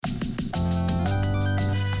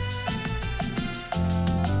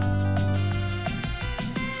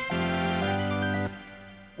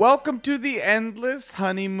Welcome to the Endless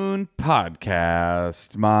Honeymoon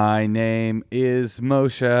Podcast. My name is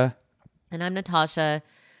Moshe. And I'm Natasha.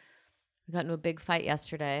 We got into a big fight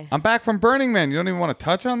yesterday. I'm back from Burning Man. You don't even want to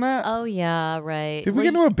touch on that? Oh, yeah, right. Did we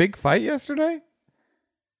get into a big fight yesterday?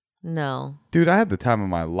 No. Dude, I had the time of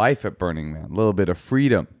my life at Burning Man. A little bit of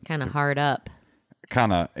freedom. Kind of hard up.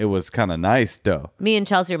 It was kind of nice, though. Me and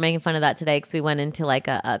Chelsea were making fun of that today because we went into like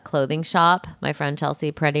a clothing shop. My friend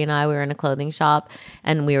Chelsea Preddy and I, we were in a clothing shop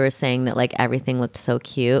and we were saying that like everything looked so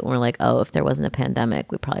cute. And we're like, oh, if there wasn't a pandemic,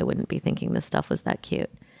 we probably wouldn't be thinking this stuff was that cute.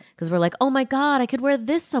 Because we're like, oh my God, I could wear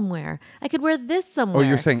this somewhere. I could wear this somewhere. Oh,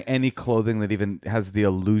 you're saying any clothing that even has the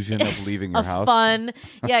illusion of leaving your house? Fun.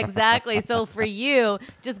 Yeah, exactly. So for you,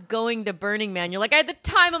 just going to Burning Man, you're like, I had the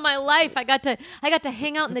time of my life. I got to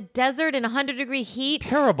hang out in the desert in 100-degree heat.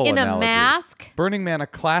 Terrible in analogy. A mask. Burning Man, a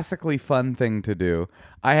classically fun thing to do.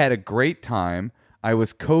 I had a great time. I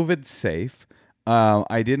was COVID safe.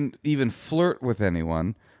 I didn't even flirt with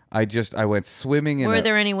anyone. I went swimming in. Were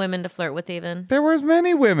there any women to flirt with even? There were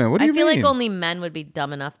many women. What do you mean? I feel like only men would be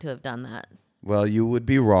dumb enough to have done that. Well, you would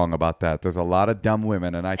be wrong about that. There's a lot of dumb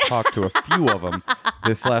women, and I talked to a few of them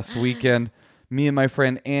this last weekend. Me and my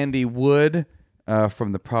friend Andy Wood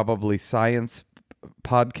from the Probably Science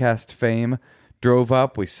podcast fame drove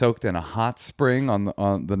up. We soaked in a hot spring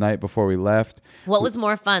on the night before we left. What was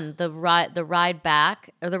more fun, the ride back,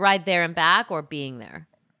 or the ride there and back, or being there?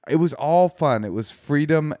 It was all fun. It was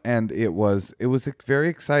freedom, and it was very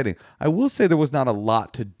exciting. I will say there was not a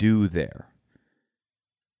lot to do there.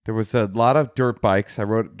 There was a lot of dirt bikes. I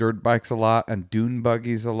rode dirt bikes a lot and dune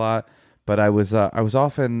buggies a lot, but I was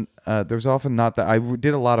often there's often not that. I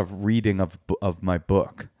did a lot of reading of my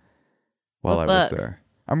book while I was there.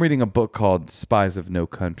 I'm reading a book called Spies of No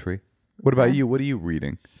Country. What about you? What are you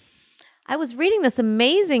reading? I was reading this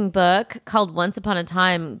amazing book called Once Upon a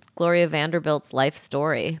Time, Gloria Vanderbilt's life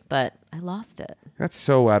story, but I lost it. That's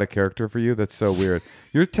so out of character for you. That's so weird.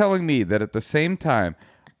 You're telling me that at the same time,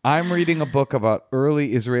 I'm reading a book about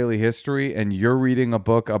early Israeli history and you're reading a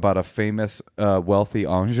book about a famous wealthy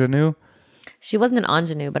ingenue? She wasn't an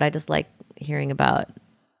ingenue, but I just like hearing about,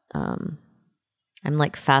 I'm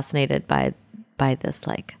like fascinated by this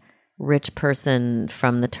like rich person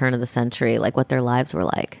from the turn of the century, like what their lives were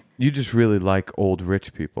like. You just really like old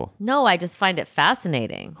rich people. No, I just find it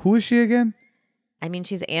fascinating. Who is she again? I mean,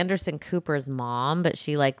 she's Anderson Cooper's mom, but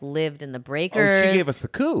she like lived in the breakers. Oh, she gave us the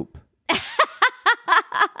coup.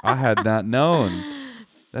 I had not known.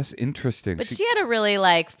 That's interesting. But she had a really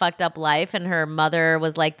like fucked up life, and her mother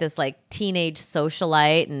was like this like teenage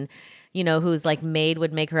socialite, and you know, whose like maid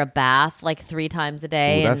would make her a bath like 3 times a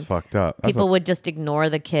day. Ooh, that's fucked up. People would just ignore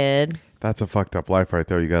the kid. That's a fucked up life right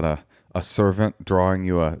there. You got a servant drawing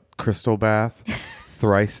you a crystal bath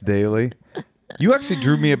thrice daily. You actually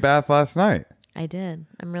drew me a bath last night. I did.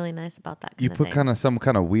 I'm really nice about that. You put kind of some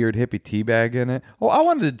kind of weird hippie tea bag in it. Oh, I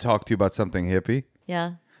wanted to talk to you about something hippie.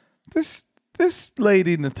 Yeah. This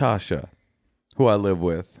lady Natasha, who I live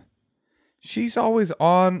with, she's always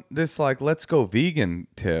on this like let's go vegan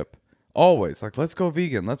tip. Always like let's go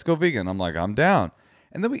vegan. I'm like I'm down.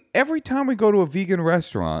 And then every time we go to a vegan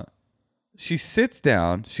restaurant, she sits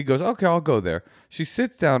down. She goes, okay, I'll go there. She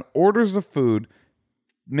sits down, orders the food,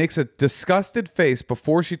 makes a disgusted face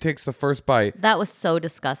before she takes the first bite. That was so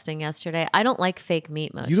disgusting yesterday. I don't like fake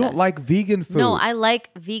meat, Moshe. You don't like vegan food? No, I like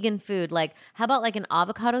vegan food. Like, how about like an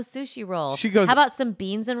avocado sushi roll? She goes, how about some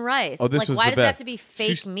beans and rice? Oh, this like, was why the does it have best. to be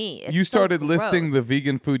fake meat? It's you started so listing gross. the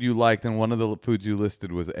vegan food you liked, and one of the foods you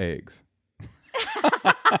listed was eggs.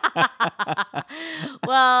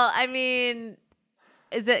 Well, I mean...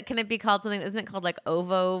 Can it be called something? Isn't it called like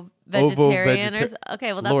ovo-vegetarian?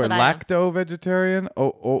 Okay, well, that's Lord, what I am. lacto-vegetarian?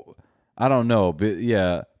 Oh, I don't know. But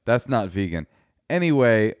yeah, that's not vegan.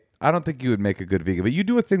 Anyway, I don't think you would make a good vegan. But you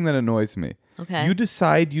do a thing that annoys me. Okay. You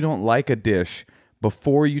decide you don't like a dish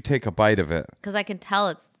before you take a bite of it. Because I can tell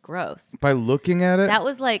it's gross. By looking at it? That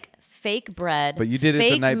was like fake bread, but you did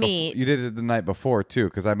fake it the night meat. You did it the night before, too,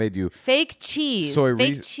 because I made you... Fake cheese.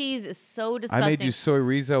 Fake cheese is so disgusting. I made you soy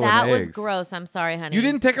riso and That eggs. was gross. I'm sorry, honey. You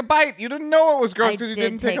didn't take a bite. You didn't know it was gross because you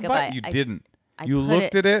didn't take a bite. You didn't. You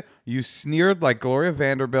looked at it. You sneered like Gloria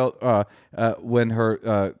Vanderbilt when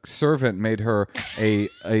her servant made her a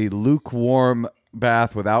lukewarm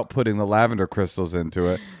bath without putting the lavender crystals into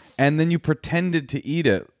it. And then you pretended to eat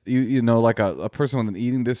it. You know, like a person with an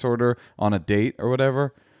eating disorder on a date or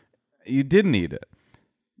whatever. You didn't eat it.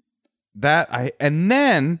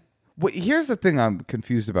 Here's the thing I'm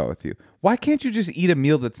confused about with you. Why can't you just eat a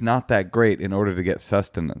meal that's not that great in order to get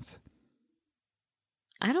sustenance?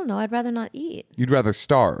 I don't know. I'd rather not eat. You'd rather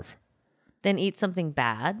starve than eat something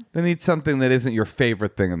bad? Than eat something that isn't your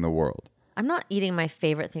favorite thing in the world. I'm not eating my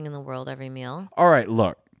favorite thing in the world every meal. All right,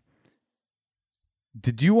 look.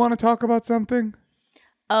 Did you want to talk about something?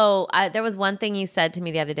 Oh, there was one thing you said to me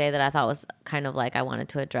the other day that I thought was kind of like I wanted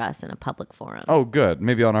to address in a public forum. Oh, good.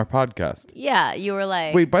 Maybe on our podcast. Yeah, you were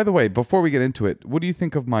like... Wait, by the way, before we get into it, what do you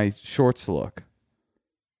think of my shorts look?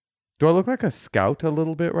 Do I look like a scout a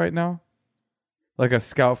little bit right now? Like a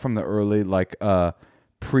scout from the early,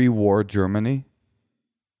 pre-war Germany?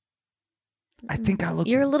 I think I look...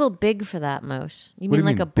 You're a little big for that, Moshe. You What do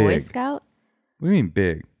mean you like mean a Boy big? Scout? What do you mean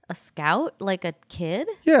big? A scout? Like a kid?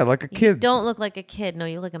 Yeah, like a You kid. don't look like a kid. No,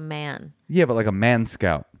 you look like a man. Yeah, but like a man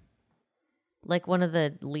scout. Like one of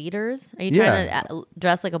the leaders? Are you Yeah. trying to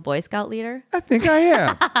dress like a Boy Scout leader? I think I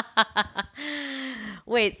am.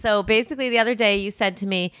 Wait, so basically the other day you said to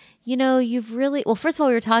me, you know, you've really... Well, first of all,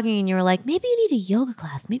 we were talking and you were like, maybe you need a yoga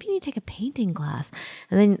class. Maybe you need to take a painting class.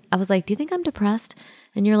 And then I was like, do you think I'm depressed?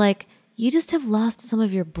 And you're like, you just have lost some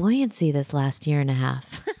of your buoyancy this last year and a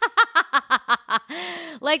half.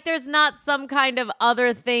 Like there's not some kind of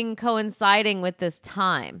other thing coinciding with this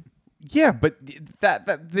time. Yeah, but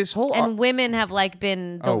this whole... And women have like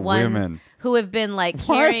been the ones women. who have been like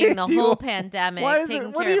Why carrying the do you- whole pandemic, Why is taking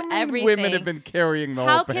it, what care do you of mean everything. women have been carrying the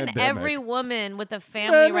How whole can pandemic? every woman with a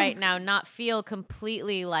family Men- right now not feel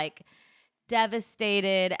completely like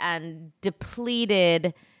devastated and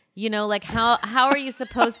depleted? You know, like how are you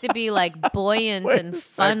supposed to be like buoyant Wait and a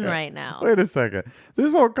fun second. right now? Wait a second.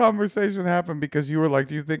 This whole conversation happened because you were like,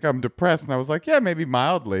 do you think I'm depressed? And I was like, yeah, maybe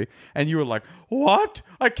mildly. And you were like, what?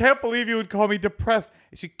 I can't believe you would call me depressed.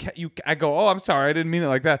 I go, oh, I'm sorry. I didn't mean it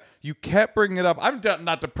like that. You kept bringing it up. I'm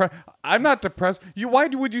not depressed. I'm not depressed. Why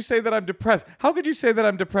would you say that I'm depressed? How could you say that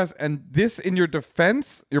I'm depressed? And this in your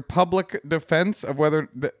defense, your public defense of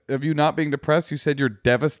of you not being depressed, you said you're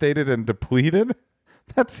devastated and depleted?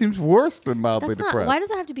 That seems worse than mildly depressed. Why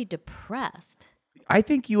does it have to be depressed? I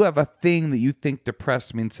think you have a thing that you think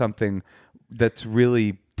depressed means something that's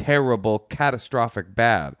really terrible, catastrophic,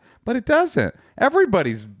 bad. But it doesn't.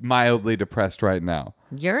 Everybody's mildly depressed right now.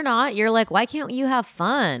 You're not. You're like, why can't you have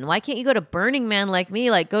fun? Why can't you go to Burning Man like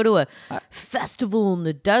me? Like go to a festival in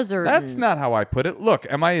the desert. That's not how I put it. Look,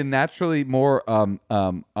 am I a naturally more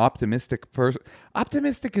optimistic person?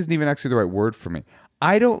 Optimistic isn't even actually the right word for me.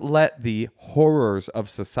 I don't let the horrors of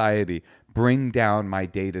society bring down my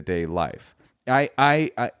day-to-day life. I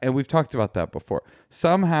and we've talked about that before.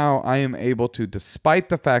 Somehow I am able to, despite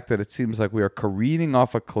the fact that it seems like we are careening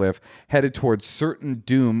off a cliff, headed towards certain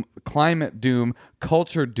doom, climate doom,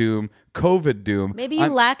 culture doom, COVID doom. Maybe you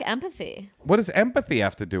lack empathy. What does empathy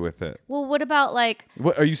have to do with it? Well, what about like...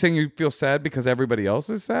 What, are you saying you feel sad because everybody else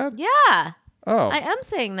is sad? Yeah. Oh. I am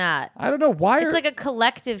saying that. I don't know why. It's like a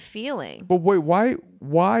collective feeling. But wait,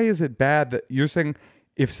 why is it bad that you're saying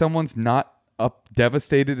if someone's not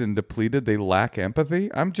devastated and depleted, they lack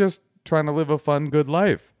empathy? I'm just trying to live a fun, good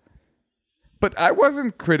life. But I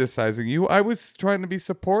wasn't criticizing you. I was trying to be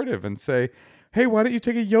supportive and say, hey, why don't you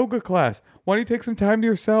take a yoga class? Why don't you take some time to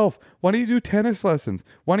yourself? Why don't you do tennis lessons?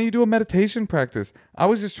 Why don't you do a meditation practice? I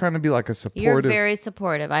was just trying to be like a supportive. You're very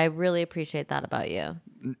supportive. I really appreciate that about you.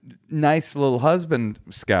 Nice little husband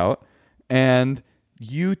scout, and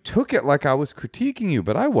you took it like I was critiquing you,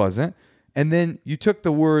 but I wasn't. And then you took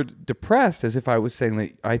the word depressed as if I was saying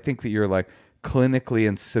that I think that you're like clinically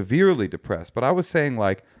and severely depressed. But I was saying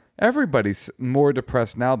like everybody's more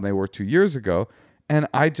depressed now than they were 2 years ago. And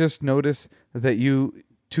I just noticed that you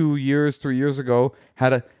 3 years ago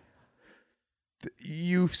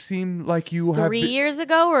you seem like you have 3 years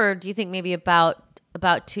ago, or do you think maybe about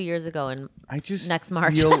 2 years ago and next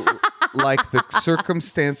March? Feel like the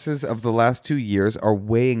circumstances of the last 2 years are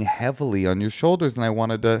weighing heavily on your shoulders, and I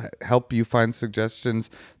wanted to help you find suggestions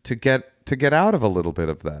to get out of a little bit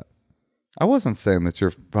of that. I wasn't saying that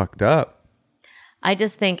you're fucked up. I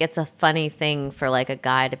just think it's a funny thing for like a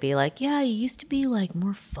guy to be like, yeah, you used to be like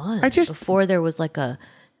more fun before there was like a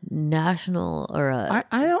national or a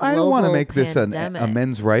I don't want to make this a pandemic.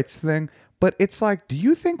 men's rights thing, but it's like, do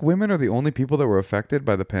you think women are the only people that were affected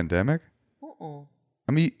by the pandemic?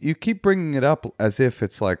 I mean, you keep bringing it up as if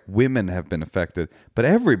it's like women have been affected, but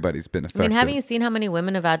everybody's been affected. I mean, haven't you seen how many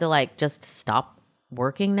women have had to like just stop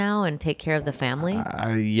working now and take care of the family?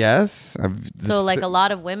 Yes. So like a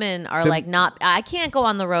lot of women are like I can't go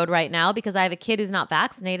on the road right now because I have a kid who's not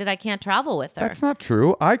vaccinated. I can't travel with her. That's not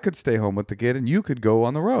true. I could stay home with the kid and you could go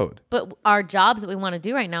on the road. But our jobs that we want to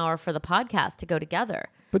do right now are for the podcast to go together.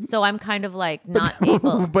 So I'm kind of like not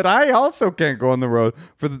able. But I also can't go on the road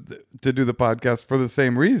to do the podcast for the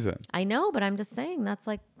same reason. I know, but I'm just saying that's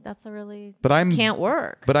a really can't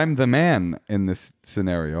work. But I'm the man in this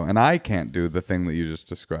scenario, and I can't do the thing that you just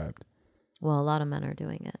described. Well, a lot of men are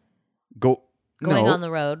doing it. Go. going No, on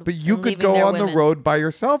the road. But you and could leaving go their on the women. road by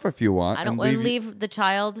yourself if you want. I don't and want to leave the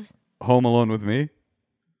child. home alone with me.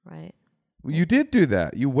 Right. Well, you did do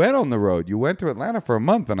that. You went on the road. You went to Atlanta for a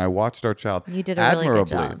month, and I watched our child. You did a really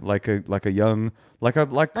good admirably, job. like a young Like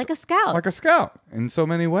a scout. like a scout in so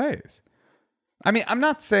many ways. I mean, I'm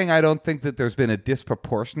not saying I don't think that there's been a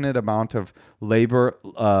disproportionate amount of labor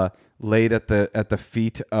laid at the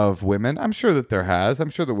feet of women. I'm sure that there has. I'm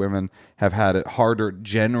sure that women have had it harder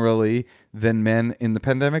generally than men in the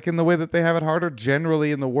pandemic in the way that they have it harder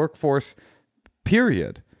generally in the workforce,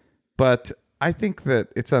 period. But I think that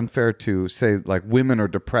it's unfair to say like women are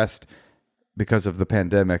depressed because of the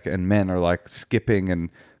pandemic and men are like skipping and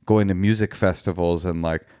going to music festivals and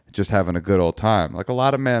like just having a good old time. Like a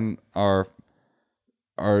lot of men are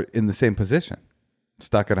in the same position,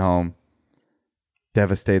 stuck at home,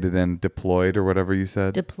 devastated and deployed or whatever you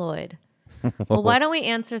said. Deployed. Well, why don't we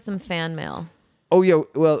answer some fan mail? Oh, yeah.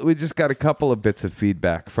 Well, we just got a couple of bits of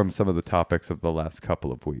feedback from some of the topics of the last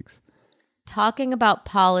couple of weeks. Talking about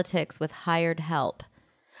politics with hired help.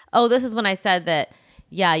 Oh, this is when I said that,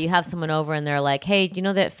 yeah, you have someone over and they're like, hey, do you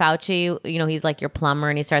know that Fauci, he's like your plumber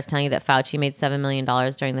and he starts telling you that Fauci made $7 million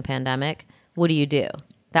during the pandemic? What do you do?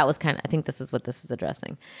 That was I think this is what this is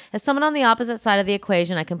addressing. As someone on the opposite side of the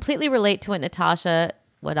equation, I completely relate to what Natasha,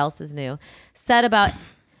 what else is new, said about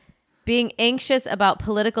being anxious about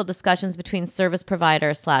political discussions between service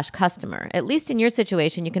provider / customer. At least in your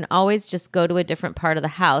situation, you can always just go to a different part of the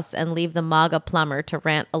house and leave the MAGA plumber to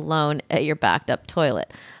rant alone at your backed up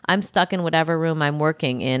toilet. I'm stuck in whatever room I'm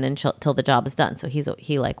working in until the job is done. So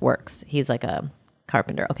he like works. He's like a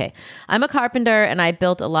carpenter. Okay. I'm a carpenter and I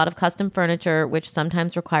built a lot of custom furniture, which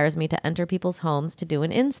sometimes requires me to enter people's homes to do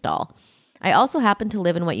an install. I also happen to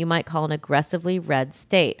live in what you might call an aggressively red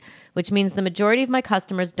state, which means the majority of my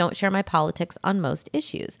customers don't share my politics on most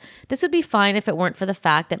issues. This would be fine if it weren't for the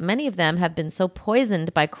fact that many of them have been so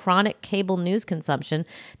poisoned by chronic cable news consumption,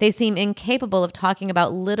 they seem incapable of talking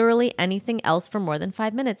about literally anything else for more than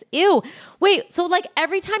 5 minutes. Ew. Wait, so like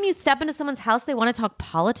every time you step into someone's house, they want to talk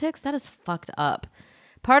politics? That is fucked up.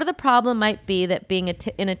 Part of the problem might be that being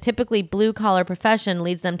in a typically blue-collar profession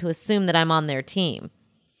leads them to assume that I'm on their team.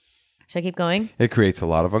 Should I keep going? It creates a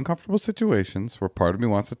lot of uncomfortable situations where part of me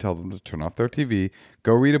wants to tell them to turn off their TV,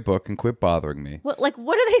 go read a book, and quit bothering me. What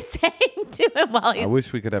are they saying to him while he's... I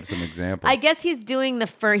wish we could have some examples. I guess he's doing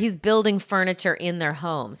he's building furniture in their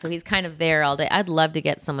home. So he's kind of there all day. I'd love to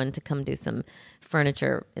get someone to come do some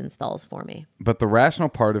furniture installs for me. But the rational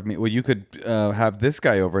part of me, well, you could have this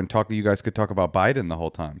guy over and you guys could talk about Biden the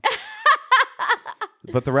whole time.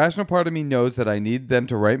 But the rational part of me knows that I need them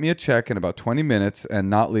to write me a check in about 20 minutes and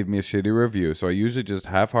not leave me a shitty review. So I usually just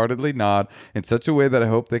half-heartedly nod in such a way that I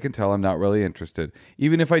hope they can tell I'm not really interested.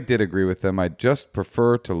 Even if I did agree with them, I'd just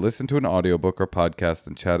prefer to listen to an audiobook or podcast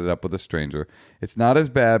than chat it up with a stranger. It's not as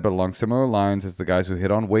bad, but along similar lines as the guys who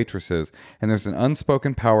hit on waitresses, and there's an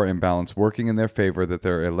unspoken power imbalance working in their favor that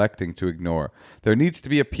they're electing to ignore. There needs to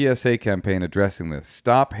be a PSA campaign addressing this.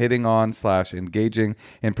 Stop hitting on / engaging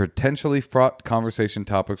in potentially fraught conversation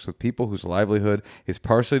topics with people whose livelihood is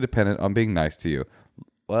partially dependent on being nice to you.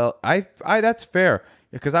 Well, I that's fair,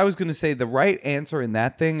 because I was going to say the right answer in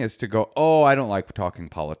that thing is to go, oh, I don't like talking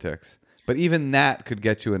politics. But even that could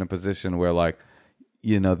get you in a position where like,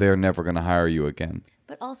 they're never going to hire you again.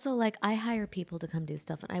 But also, like, I hire people to come do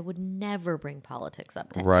stuff, and I would never bring politics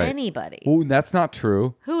up to Right. anybody. Oh, that's not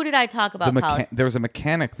true. Who did I talk about politics? There was a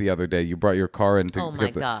mechanic the other day. You brought your car in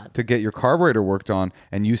to get your carburetor worked on,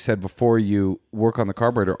 and you said before you work on the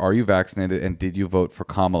carburetor, are you vaccinated, and did you vote for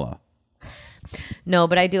Kamala? No,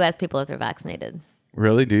 but I do ask people if they're vaccinated.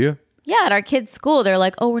 Really? Do you? Yeah, at our kids' school, they're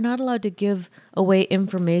like, oh, we're not allowed to give away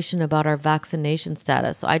information about our vaccination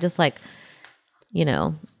status. So I just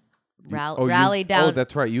rally down. Oh,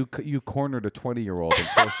 that's right. You cornered a 20-year-old and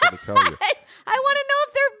forced her to tell you. I want to know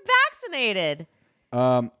if they're vaccinated.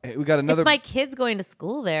 Hey, we got another. If my kid's going to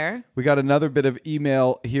school there. We got another bit of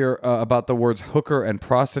email here about the words hooker and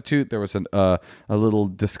prostitute. There was a little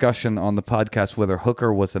discussion on the podcast whether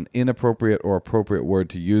hooker was an inappropriate or appropriate word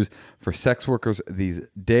to use for sex workers these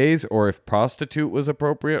days, or if prostitute was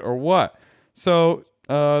appropriate or what. So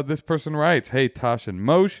this person writes, "Hey, Tosh and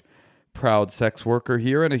Moshe. Proud sex worker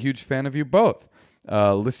here and a huge fan of you both."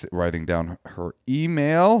 Writing down her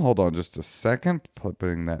email. Hold on just a second.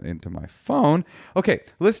 Putting that into my phone. Okay,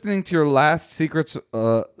 listening to your last Secrets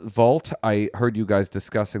Vault, I heard you guys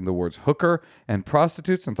discussing the words hooker and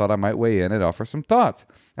prostitutes and thought I might weigh in and offer some thoughts.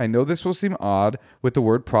 I know this will seem odd with the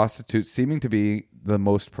word prostitute seeming to be the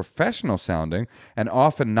most professional sounding and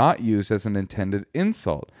often not used as an intended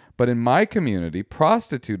insult. But in my community,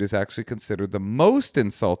 prostitute is actually considered the most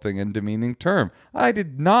insulting and demeaning term. I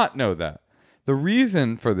did not know that. The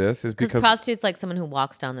reason for this is Because because prostitute's like someone who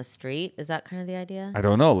walks down the street. Is that kind of the idea? I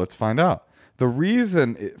don't know. Let's find out. The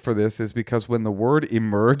reason for this is because when the word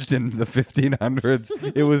emerged in the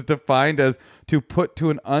 1500s, it was defined as to put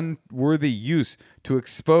to an unworthy use, to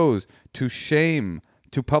expose, to shame,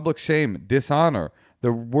 to public shame, dishonor.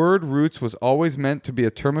 The word roots was always meant to be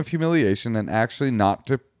a term of humiliation and actually not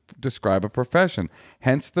to describe a profession.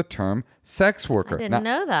 Hence the term sex worker. I didn't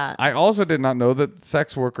know that. I also did not know that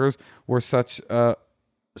sex workers were such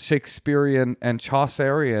Shakespearean and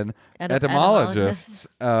Chaucerian etymologists.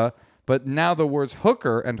 But now the words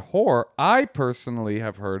hooker and whore, I personally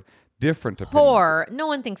have heard different opinions. Whore. No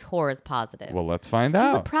one thinks whore is positive. Well, let's find She's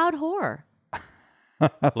out. a proud whore.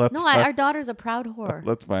 Our daughter's a proud whore.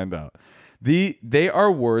 Let's find out. They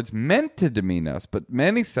are words meant to demean us, but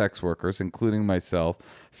many sex workers, including myself,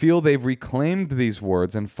 feel they've reclaimed these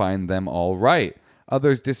words and find them all right.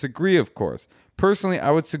 Others disagree, of course. Personally, I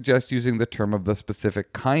would suggest using the term of the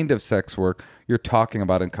specific kind of sex work you're talking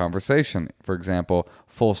about in conversation. For example,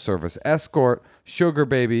 full-service escort, sugar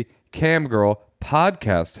baby, cam girl,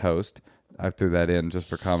 podcast host. I threw that in just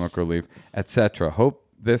for comic relief, etc. Hope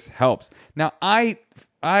this helps. Now,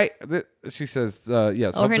 she says,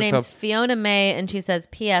 yes. Oh, her name's Fiona May, and she says,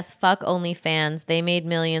 P.S. Fuck OnlyFans. They made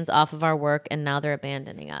millions off of our work, and now they're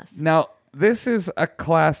abandoning us. Now, this is a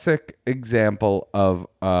classic example of,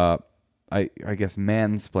 I guess,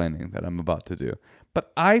 mansplaining that I'm about to do.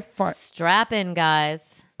 But Strap in,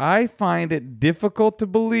 guys. I find it difficult to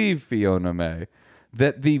believe, Fiona May,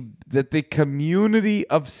 that the community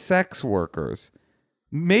of sex workers,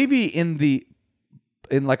 maybe in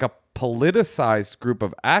like a politicized group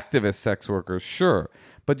of activist sex workers, sure,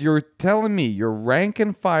 but you're telling me your rank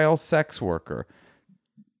and file sex worker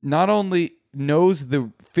not only knows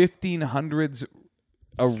the 1500s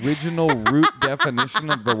original root definition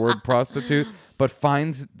of the word prostitute, but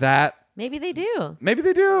finds that maybe they do. Maybe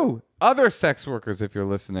they do. Other sex workers, if you're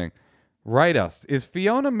listening, write us. Does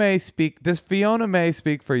Fiona May speak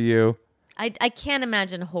for you? I can't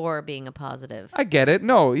imagine whore being a positive. I get it.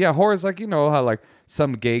 No, yeah, whore is like, you know how like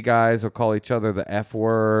some gay guys will call each other the F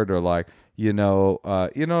word, or like, Oh,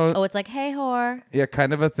 it's like, hey, whore. Yeah,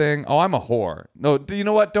 kind of a thing. Oh, I'm a whore. No, you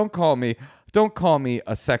know what? Don't call me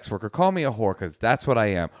a sex worker. Call me a whore, because that's what I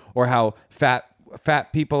am. Or how fat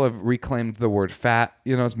people have reclaimed the word fat.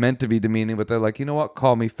 You know, it's meant to be demeaning, but they're like, you know what?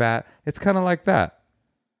 Call me fat. It's kind of like that.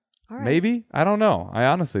 All right. Maybe? I don't know. I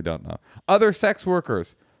honestly don't know. Other sex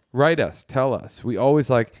workers, write us. Tell us. We always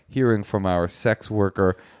like hearing from our sex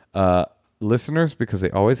worker listeners, because they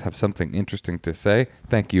always have something interesting to say.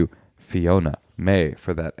 Thank you, Fiona May,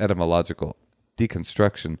 for that etymological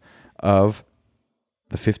deconstruction of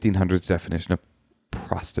the 1500s definition of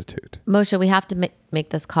prostitute. Moshe, we have to make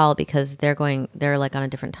this call because they're like on a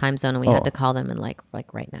different time zone, and we had to call them and like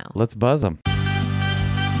right now. Let's buzz them.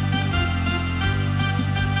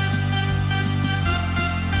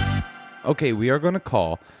 Okay, we are going to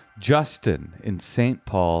call Justin in St.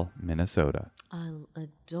 Paul, Minnesota. I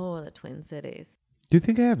adore the Twin Cities. Do you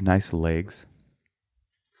think I have nice legs?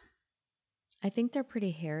 I think they're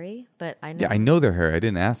pretty hairy, but I know. Yeah, I know they're hairy. I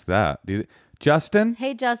didn't ask that. Justin?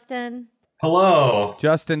 Hey, Justin. Hello.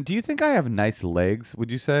 Justin, do you think I have nice legs, would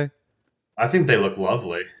you say? I think they look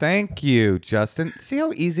lovely. Thank you, Justin. See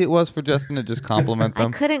how easy it was for Justin to just compliment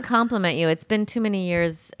them? I couldn't compliment you. It's been too many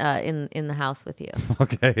years in the house with you.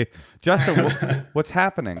 Okay. Justin, what's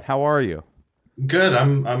happening? How are you? Good.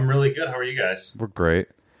 I'm really good. How are you guys? We're great.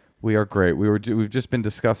 We are great. We've just been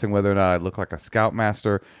discussing whether or not I look like a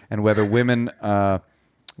scoutmaster, and whether women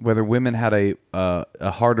had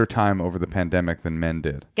a harder time over the pandemic than men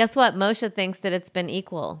did. Guess what? Moshe thinks that it's been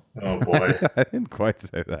equal. Oh boy. I didn't quite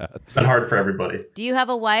say that. It's been hard for everybody. Do you have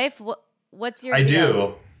a wife? What's your I deal?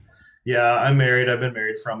 do. Yeah, I'm married. I've been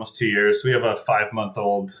married for almost 2 years. We have a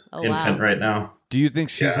 5-month-old infant right now. Do you think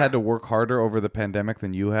she's had to work harder over the pandemic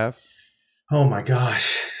than you have? Oh my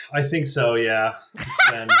gosh. I think so, yeah.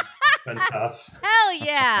 It's been tough. Hell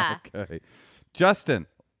yeah. Okay. Justin,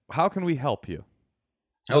 how can we help you?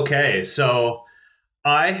 Okay, so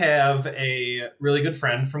I have a really good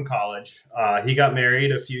friend from college. He got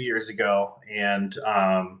married a few years ago, and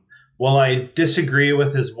while I disagree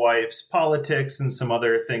with his wife's politics and some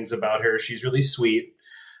other things about her, she's really sweet.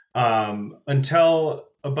 Until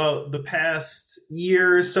about the past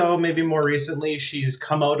year or so, maybe more recently, she's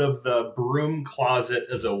come out of the broom closet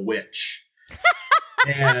as a witch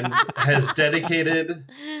and has dedicated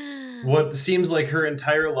what seems like her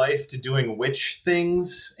entire life to doing witch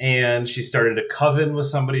things. And she started a coven with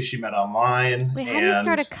somebody she met online. Wait, how do you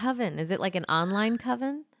start a coven? Is it like an online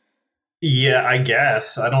coven? Yeah, I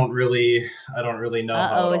guess. I don't really know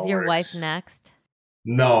how it is your works. wife next?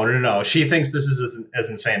 No. She thinks this is as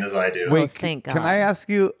insane as I do. Oh, Wait, thank can God. I ask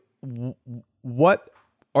you, what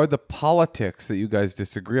are the politics that you guys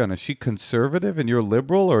disagree on? Is she conservative and you're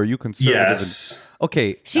liberal, or are you conservative? Yes.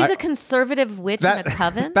 Okay. She's a conservative witch in a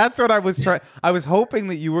coven? That's what I was trying. I was hoping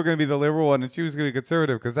that you were going to be the liberal one and she was going to be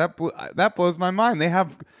conservative, because that blows my mind. They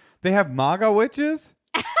have MAGA witches?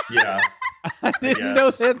 Yeah. I didn't know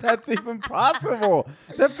that that's even possible.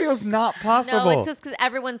 That feels not possible. No, it's just because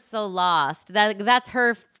everyone's so lost. That's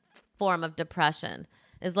her form of depression.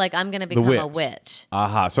 Is like, I'm going to become a witch.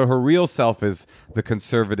 Aha. So her real self is the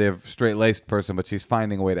conservative, straight-laced person, but she's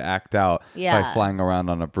finding a way to act out by flying around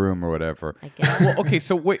on a broom or whatever. I guess. Well, okay,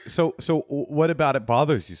 so wait, so what about it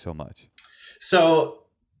bothers you so much? So,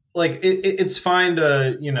 like, it's fine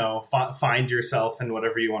to, find yourself and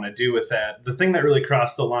whatever you want to do with that. The thing that really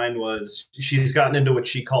crossed the line was she's gotten into what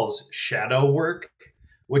she calls shadow work,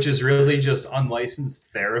 which is really just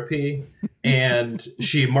unlicensed therapy. And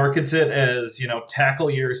she markets it as, tackle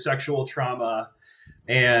your sexual trauma.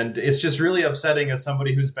 And it's just really upsetting as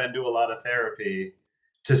somebody who's been to a lot of therapy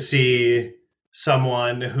to see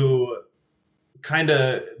someone who kind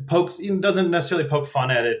of doesn't necessarily poke fun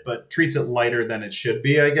at it, but treats it lighter than it should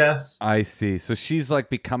be, I guess. I see. So she's like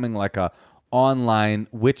becoming like a online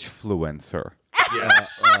witchfluencer.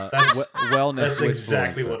 Yes, wellness. That's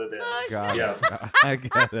exactly influencer. What it is. Got Yeah, it. I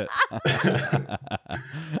get it.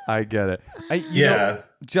 I get it. You know,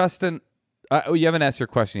 Justin, you haven't asked your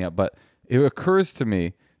question yet, but it occurs to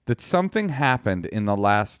me that something happened in the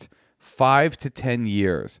last 5 to 10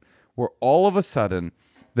 years where all of a sudden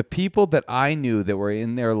the people that I knew that were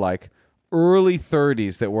in their like early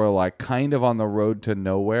 30s, that were like kind of on the road to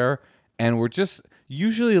nowhere and were just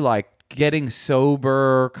usually like getting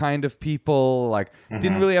sober kind of people, like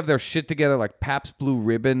didn't really have their shit together, like Pabst Blue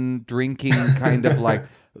Ribbon drinking kind of like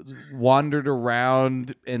wandered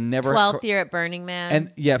around and never 12th year at Burning Man.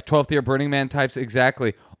 And 12th year Burning Man types,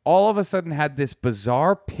 exactly. All of a sudden had this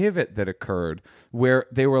bizarre pivot that occurred where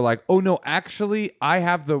they were like, oh no, actually I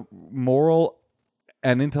have the moral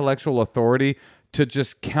and intellectual authority to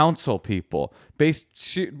just counsel people based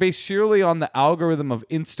sheerly on the algorithm of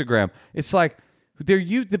Instagram. It's like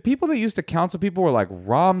the people that used to counsel people were like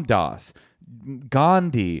Ram Dass,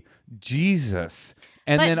 Gandhi, Jesus,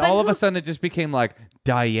 and then all of a sudden it just became like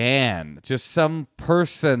Diane, just some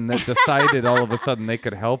person that decided all of a sudden they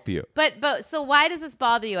could help you. But so why does this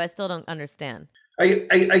bother you? I still don't understand.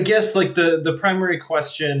 I guess like the primary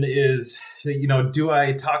question is, do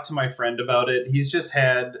I talk to my friend about it? He's just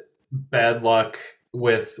had bad luck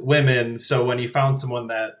with women. So when he found someone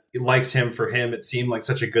that likes him for him, it seemed like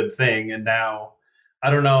such a good thing. And now I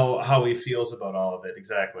don't know how he feels about all of it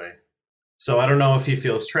exactly. So I don't know if he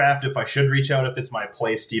feels trapped, if I should reach out, if it's my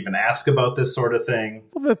place to even ask about this sort of thing.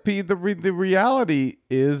 Well, the reality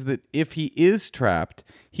is that if he is trapped,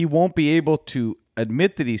 he won't be able to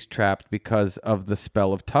admit that he's trapped because of the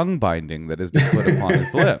spell of tongue binding that has been put upon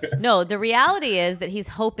his lips. No, the reality is that he's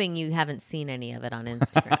hoping you haven't seen any of it on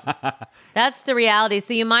Instagram. That's the reality.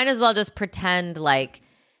 So you might as well just pretend like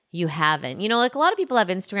you haven't. Like a lot of people have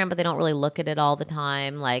Instagram, but they don't really look at it all the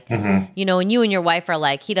time. Like, and you and your wife are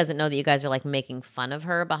like, he doesn't know that you guys are like making fun of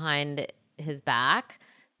her behind his back.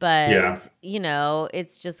 But,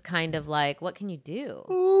 it's just kind of like, what can you do?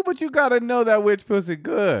 Ooh, but you got to know that witch pussy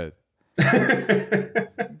good.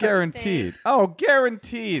 Guaranteed. Oh,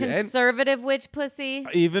 guaranteed. Conservative witch pussy.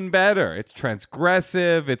 Even better. It's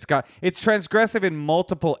transgressive. It's transgressive in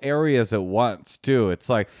multiple areas at once too. It's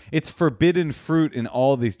like it's forbidden fruit in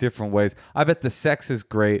all these different ways. I bet the sex is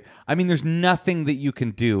great. I mean, there's nothing that you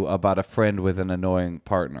can do about a friend with an annoying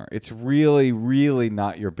partner. It's really, really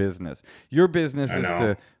not your business. Your business is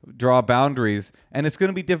to draw boundaries, and it's going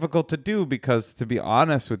to be difficult to do because, to be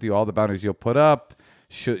honest with you, all the boundaries you'll put up,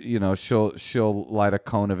 she'll light a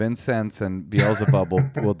cone of incense and Beelzebub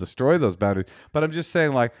will destroy those boundaries. But I'm just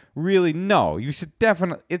saying, like, really, no, you should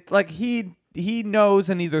definitely, he knows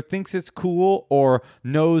and either thinks it's cool or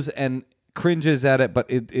knows and cringes at it, but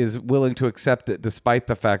it is willing to accept it despite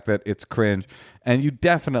the fact that it's cringe. And you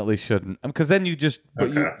definitely shouldn't, because then you just,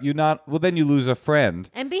 then you lose a friend.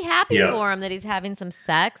 And be happy for him that he's having some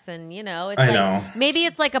sex, and it's maybe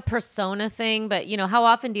it's like a persona thing, but how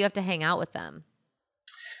often do you have to hang out with them?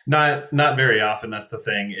 Not very often. That's the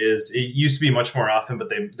thing. Is it used to be much more often, but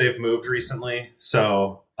they've moved recently.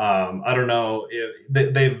 So I don't know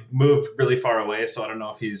if they've moved really far away. So I don't know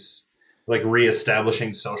if he's like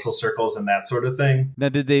reestablishing social circles and that sort of thing. Now,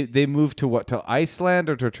 did they move to what? To Iceland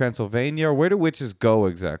or to Transylvania? Or where do witches go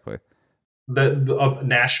exactly?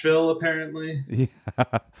 Nashville, apparently. Yeah.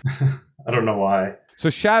 I don't know why. So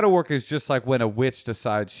shadow work is just like when a witch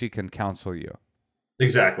decides she can counsel you.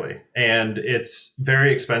 Exactly. And it's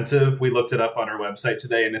very expensive. We looked it up on our website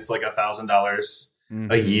today, and it's like $1,000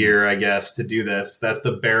 a year, I guess, to do this. That's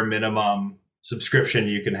the bare minimum subscription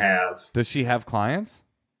you can have. Does she have clients?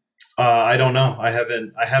 I don't know. I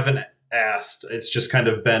haven't asked. It's just kind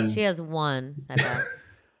of been. She has one, I bet.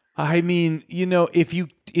 I mean, if you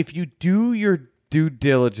do your due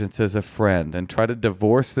diligence as a friend and try to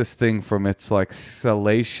divorce this thing from its like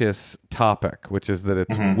salacious topic, which is that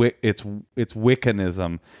it's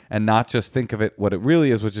Wiccanism, and not just think of it what it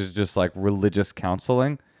really is, which is just like religious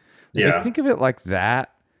counseling. If you think of it like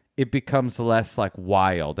that, it becomes less like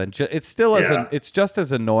wild, and it's still it's just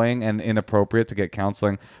as annoying and inappropriate to get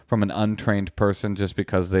counseling from an untrained person just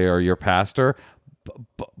because they are your pastor,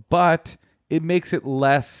 but it makes it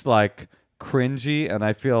less like cringy, and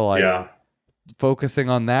I feel like focusing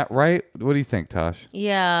on that, right? What do you think, Tosh?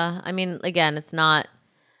 Yeah, I mean, again,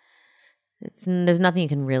 there's nothing you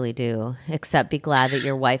can really do except be glad that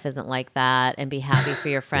your wife isn't like that, and be happy for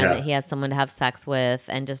your friend that he has someone to have sex with,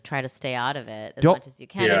 and just try to stay out of it as much as you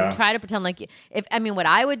can, and try to pretend like what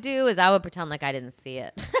I would do is I would pretend like I didn't see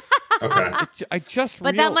it. Okay.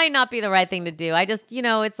 But that might not be the right thing to do. I just,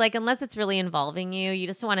 it's like, unless it's really involving you, you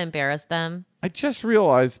just don't want to embarrass them. I just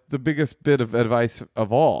realized the biggest bit of advice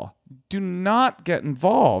of all. Do not get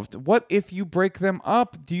involved. What if you break them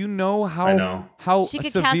up? Do you know how she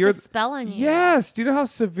could severe cast a spell on you? Yes. Do you know how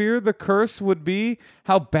severe the curse would be?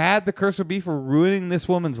 How bad the curse would be for ruining this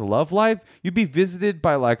woman's love life? You'd be visited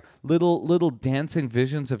by like little dancing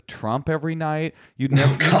visions of Trump every night. You'd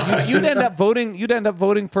end up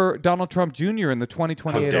voting for Donald Trump Jr. in the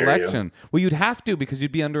 2028 election. Well, you'd have to, because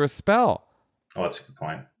you'd be under a spell. Oh, that's a good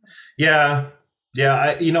point. Yeah.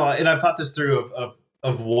 And I've thought this through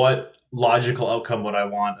of what logical outcome would I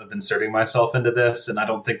want of inserting myself into this, and I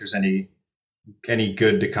don't think there's any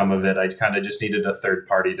good to come of it. I kind of just needed a third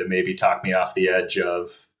party to maybe talk me off the edge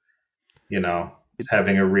of,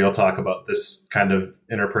 having a real talk about this kind of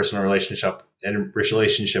interpersonal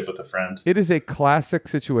relationship with a friend. It is a classic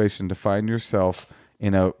situation to find yourself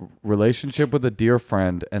in a relationship with a dear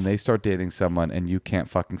friend, and they start dating someone, and you can't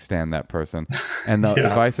fucking stand that person. And the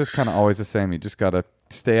advice is kind of always the same. You just got to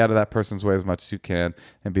stay out of that person's way as much as you can,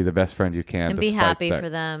 and be the best friend you can. And be happy for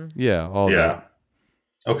them. Yeah, all that.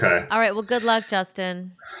 Okay. All right, well, good luck,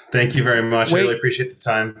 Justin. Thank you very much. I really appreciate the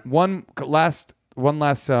time. One last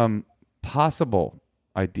possible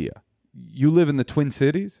idea. You live in the Twin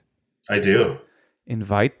Cities? I do.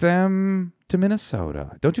 Invite them to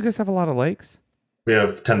Minnesota. Don't you guys have a lot of lakes? We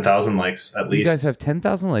have 10,000 lakes at least. You guys have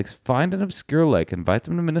 10,000 lakes. Find an obscure lake. Invite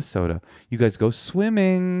them to Minnesota. You guys go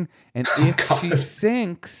swimming. And if she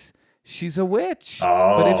sinks, she's a witch.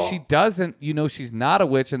 Oh. But if she doesn't, she's not a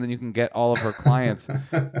witch. And then you can get all of her clients.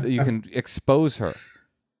 So you can expose her.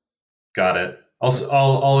 Got it.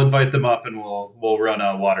 I'll invite them up, and we'll run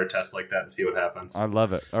a water test like that and see what happens. I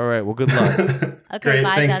love it. All right. Well, good luck. Okay, great.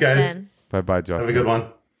 bye, Thanks, Justin. guys. Bye, Justin. Have a good one.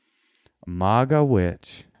 MAGA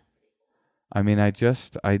Witch. I mean,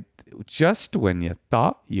 just when you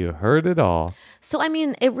thought you heard it all. So, I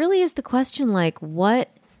mean, it really is the question, like, what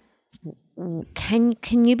can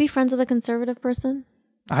you be friends with a conservative person?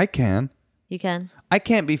 I can. You can. I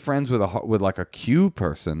can't be friends with like a Q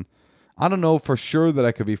person. I don't know for sure that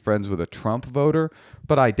I could be friends with a Trump voter,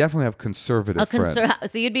 but I definitely have conservative friends.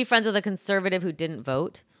 So you'd be friends with a conservative who didn't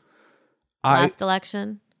vote last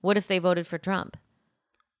election? What if they voted for Trump?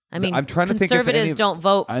 I mean, I'm trying to conservatives don't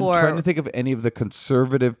vote for... I'm trying to think of any of the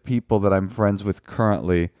conservative people that I'm friends with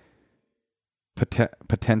currently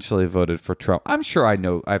potentially voted for Trump. I'm sure I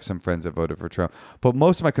have some friends that voted for Trump, but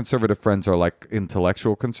most of my conservative friends are like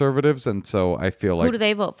intellectual conservatives, and so I feel like... Who do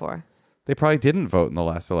they vote for? They probably didn't vote in the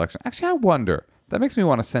last election. Actually, I wonder. That makes me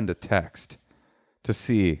want to send a text to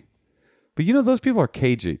see... But those people are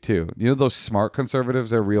cagey too. Those smart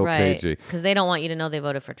conservatives, they're real cagey. Because they don't want you to know they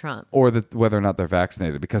voted for Trump. Or whether or not they're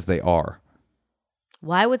vaccinated, because they are.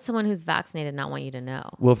 Why would someone who's vaccinated not want you to know?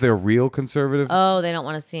 Well, if they're real conservative. Oh, they don't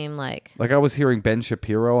want to seem like... Like I was hearing Ben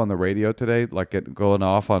Shapiro on the radio today, like going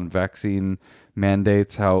off on vaccine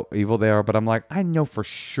mandates, how evil they are. But I'm like, I know for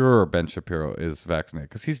sure Ben Shapiro is vaccinated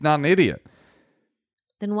because he's not an idiot.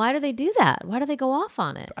 Then why do they do that? Why do they go off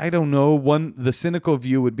on it? I don't know. The cynical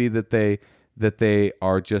view would be that they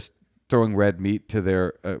are just throwing red meat to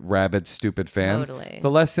their rabid, stupid fans. Totally.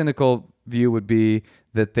 The less cynical view would be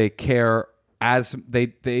that they care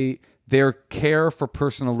their care for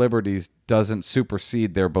personal liberties doesn't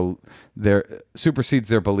supersedes their belief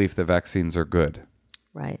that vaccines are good.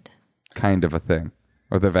 Right. Kind of a thing.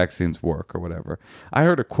 Or the vaccines work or whatever. I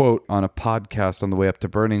heard a quote on a podcast on the way up to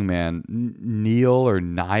Burning Man.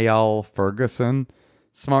 Niall Ferguson,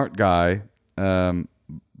 smart guy,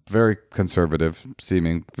 very conservative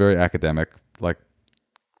seeming, very academic, like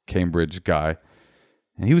Cambridge guy.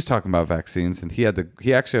 And he was talking about vaccines, and he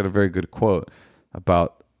actually had a very good quote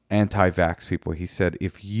about anti-vax people. He said,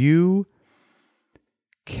 if you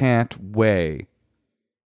can't weigh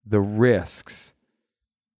the risks,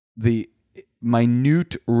 the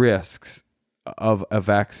minute risks of a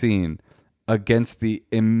vaccine against the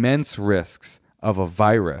immense risks of a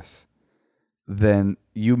virus, then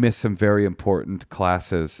you miss some very important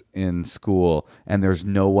classes in school, and there's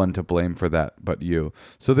no one to blame for that but you.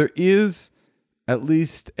 So there is at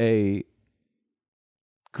least a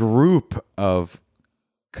group of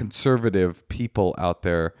conservative people out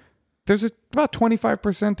there. There's about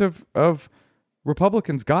 25% of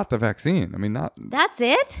Republicans got the vaccine. I mean, not... That's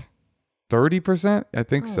it? 30%? I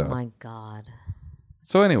think so. Oh, my God.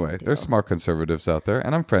 So anyway, there's smart conservatives out there,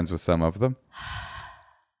 and I'm friends with some of them.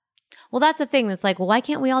 Well, that's the thing. It's like, well, why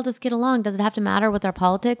can't we all just get along? Does it have to matter with our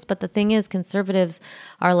politics? But the thing is, conservatives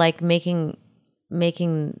are like making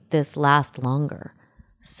this last longer.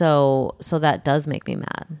 So that does make me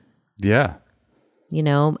mad. Yeah. You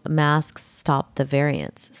know, masks stop the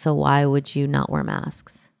variants. So why would you not wear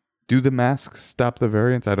masks? Do the masks stop the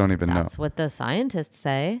variants? I don't even know. That's what the scientists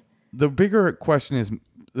say. The bigger question is,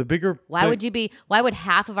 why would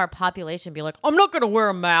half of our population be like, I'm not going to wear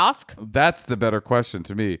a mask? That's the better question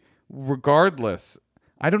to me. Regardless,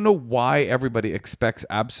 I don't know why everybody expects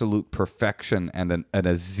absolute perfection and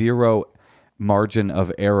a zero margin of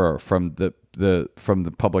error from the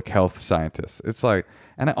public health scientists. It's like,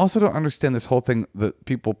 and I also don't understand this whole thing that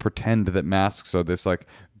people pretend that masks are this like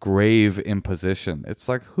grave imposition. It's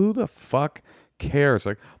like, who the fuck cares?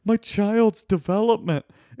 Like, my child's development.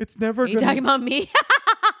 It's never. Are you talking about me?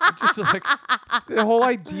 Just like the whole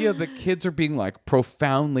idea that kids are being like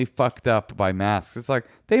profoundly fucked up by masks. It's like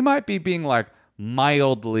they might be being like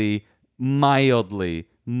mildly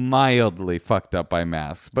fucked up by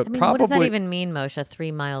masks, but probably. What does that even mean, Moshe?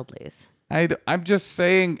 3 mildlies. I'm just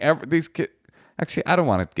saying these kids. Actually, I don't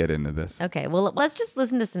want to get into this. Okay, well, let's just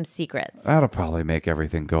listen to some secrets. That'll probably make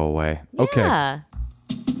everything go away. Yeah. Okay.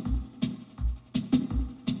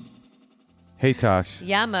 Hey, Tosh.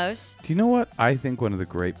 Yeah, Moshe. Do you know what I think one of the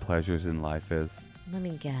great pleasures in life is? Let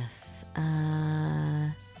me guess.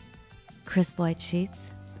 Crisp white sheets?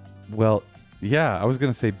 Well, yeah, I was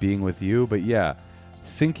going to say being with you, but yeah,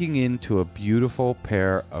 sinking into a beautiful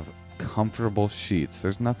pair of comfortable sheets.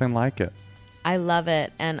 There's nothing like it. I love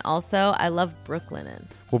it. And also, I love Brooklinen.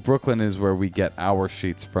 Well, Brooklyn is where we get our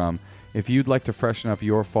sheets from. If you'd like to freshen up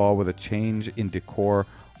your fall with a change in decor,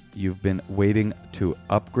 you've been waiting to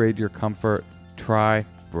upgrade your comfort, try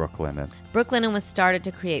Brooklinen. Brooklinen was started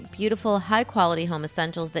to create beautiful, high-quality home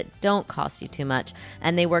essentials that don't cost you too much,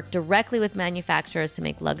 and they work directly with manufacturers to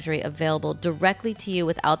make luxury available directly to you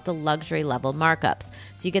without the luxury level markups.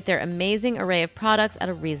 So you get their amazing array of products at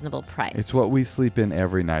a reasonable price. It's what we sleep in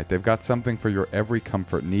every night. They've got something for your every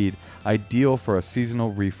comfort need, ideal for a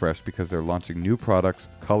seasonal refresh because they're launching new products,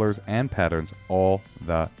 colors, and patterns all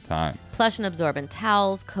the time. Plush and absorbent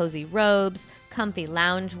towels, cozy robes, comfy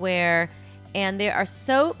loungewear. And they are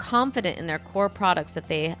so confident in their core products that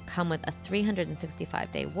they come with a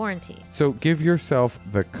 365-day warranty. So give yourself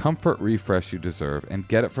the comfort refresh you deserve and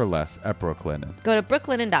get it for less at Brooklinen. Go to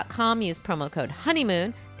brooklinen.com, use promo code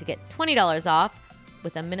honeymoon to get $20 off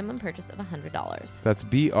with a minimum purchase of $100. That's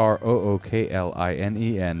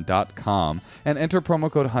BROOKLINEN.com and enter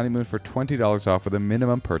promo code honeymoon for $20 off with a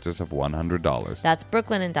minimum purchase of $100. That's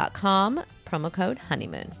brooklinen.com, promo code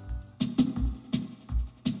honeymoon.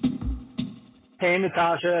 Hey,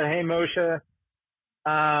 Natasha. Hey, Moshe.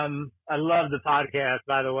 I love the podcast,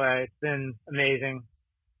 by the way. It's been amazing.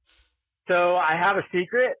 So I have a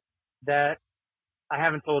secret that I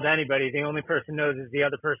haven't told anybody. The only person knows is the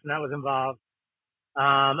other person that was involved.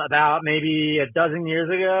 About maybe a dozen years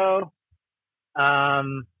ago, I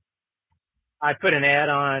put an ad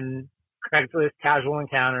on Craigslist Casual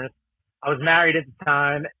Encounters. I was married at the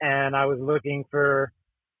time, and I was looking for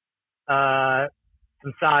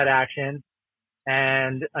some side action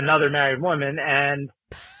and another married woman, and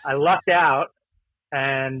I lucked out,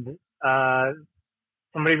 and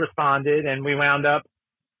somebody responded, and we wound up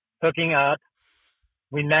hooking up.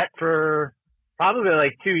 We met for probably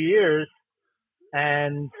like 2 years,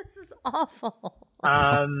 and This is awful.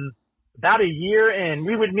 about a year in,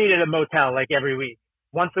 we would meet at a motel like every week,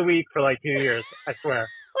 once a week for like 2 years, I swear.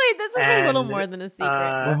 Wait, this is a little more than a secret.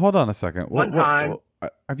 Well, hold on a second. One time.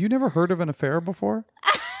 Have you never heard of an affair before?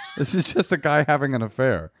 This is just a guy having an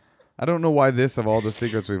affair. I don't know why this, of all the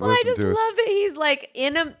secrets we've I listened just to. love that he's like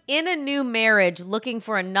in a new marriage looking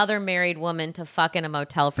for another married woman to fuck in a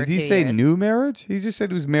motel for 2 years. Did he say new marriage? He just said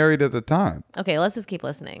he was married at the time. Okay, let's just keep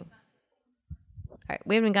listening. All right,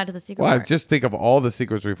 we haven't got to the secret Well, I part. just think of all the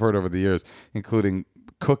secrets we've heard over the years, including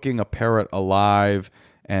cooking a parrot alive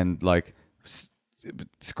and like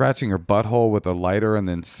scratching your butthole with a lighter and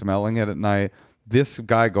then smelling it at night. This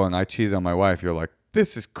guy going, I cheated on my wife. You're like,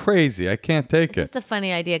 this is crazy. I can't take It's it. just a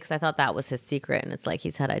funny idea because I thought that was his secret, and it's like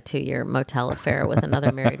he's had a 2-year motel affair with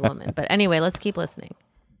another married woman. But anyway, let's keep listening.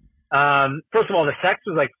 First of all, the sex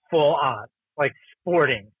was like full on, like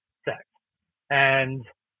sporting sex. And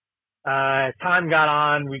as time got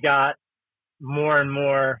on, we got more and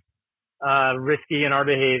more risky in our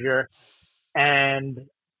behavior. And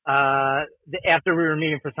after we were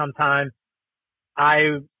meeting for some time,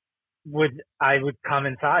 I would come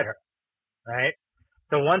inside her, right?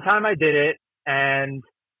 So one time I did it, and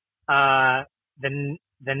the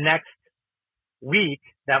next week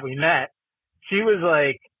that we met, she was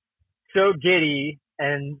like so giddy,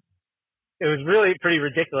 and it was really pretty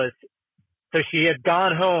ridiculous. So she had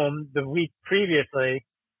gone home the week previously,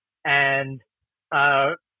 and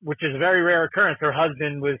which is a very rare occurrence. Her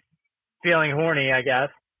husband was feeling horny, I guess,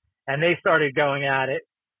 and they started going at it,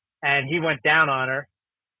 and he went down on her.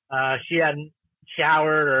 She hadn't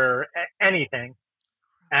showered or anything.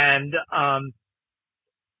 And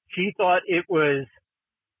she thought it was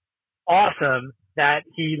awesome that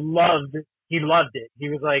he loved it. He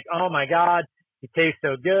was like, oh my God, you taste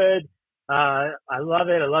so good. I love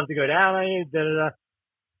it. I love to go down on you. Da, da, da.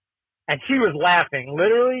 And she was laughing.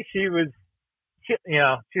 Literally, she was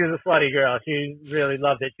a slutty girl. She really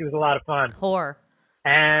loved it. She was a lot of fun. Whore.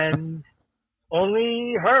 And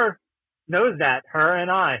only her knows that, her and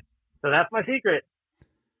I. So that's my secret.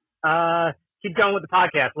 Keep going with the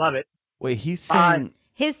podcast. Love it. Wait, he's saying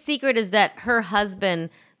his secret is that her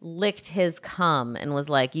husband licked his cum and was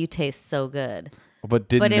like, you taste so good. but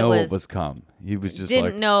didn't know it was cum. He was just Didn't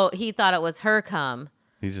like, know. He thought it was her cum.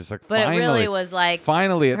 he's just like, But finally, it really was like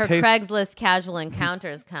finally it her tastes. Craigslist casual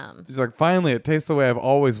encounters cum. He's like, finally, it tastes the way I've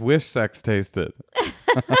always wished sex tasted.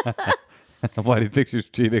 Why do you think she's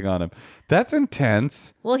cheating on him? That's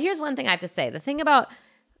intense. Well, here's one thing I have to say. The thing about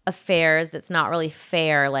affairs that's not really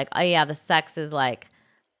fair, like, oh yeah, the sex is like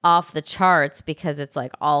off the charts because it's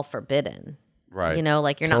like all forbidden. Right. You know,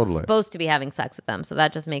 like you're Totally. not supposed to be having sex with them. So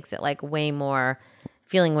that just makes it like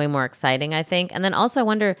feeling way more exciting, I think. And then also I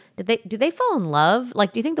wonder, do they fall in love?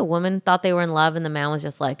 Like, do you think the woman thought they were in love and the man was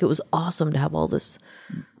just like, it was awesome to have all this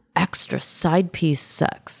extra side piece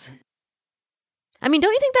sex? I mean,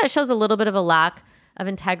 don't you think that shows a little bit of a lack of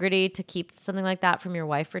integrity to keep something like that from your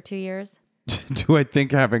wife for 2 years? Do I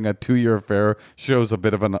think having a 2-year affair shows a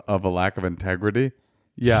bit of a lack of integrity?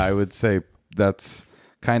 Yeah, I would say that's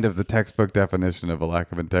kind of the textbook definition of a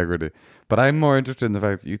lack of integrity. But I'm more interested in the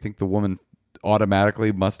fact that you think the woman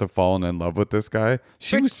automatically must have fallen in love with this guy.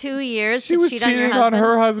 For 2 years she to was cheat on your cheating husband? on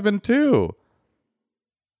her husband too.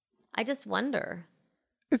 I just wonder.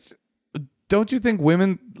 Don't you think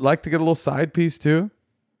women like to get a little side piece too?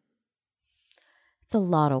 It's a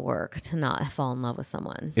lot of work to not fall in love with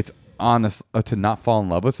someone. It's honest to not fall in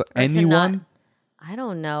love with anyone. I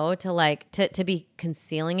don't know, to be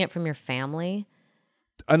concealing it from your family.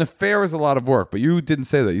 An affair is a lot of work, but you didn't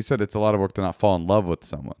say that. You said it's a lot of work to not fall in love with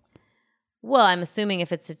someone. Well, I'm assuming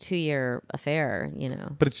if it's a 2-year affair, you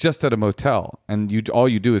know. But it's just at a motel, and all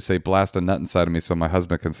you do is say, blast a nut inside of me so my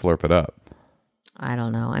husband can slurp it up. I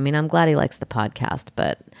don't know. I mean, I'm glad he likes the podcast,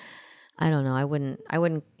 but I don't know. I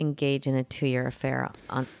wouldn't engage in a 2-year affair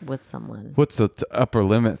with someone. What's the upper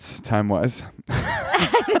limits time-wise?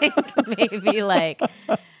 I think maybe like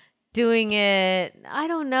doing it. I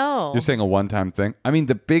don't know. You're saying a one-time thing? I mean,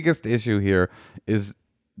 the biggest issue here is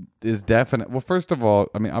definite. Well, first of all,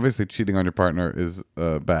 I mean, obviously cheating on your partner is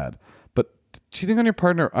bad, but cheating on your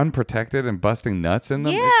partner unprotected and busting nuts in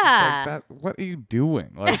them, it's just like that, what are you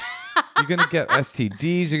doing? Like, you're gonna get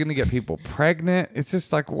STDs, you're gonna get people pregnant. It's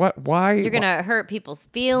just like, what? Why? You're gonna hurt people's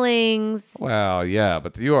feelings. Well, yeah,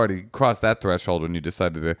 but you already crossed that threshold when you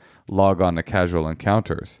decided to log on to casual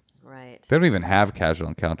encounters. Right. They don't even have casual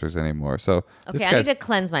encounters anymore. So okay, I need to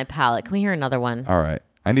cleanse my palate. Can we hear another one? All right,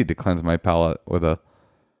 I need to cleanse my palate with a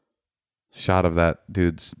shot of that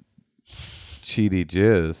dude's cheaty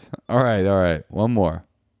jizz. All right. One more.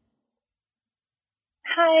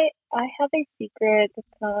 Hi, I have a secret. It's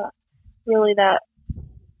not really that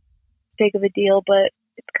big of a deal, but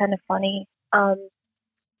it's kind of funny.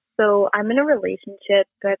 So I'm in a relationship.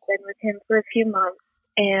 I've been with him for a few months,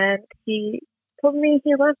 and he told me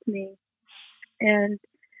he loves me. And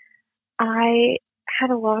I had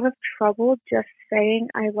a lot of trouble just saying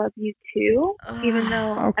I love you too, even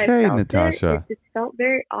though Okay, I felt Natasha. it just felt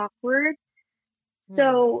very awkward.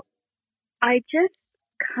 So I just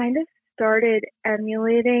kind of started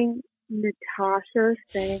emulating Natasha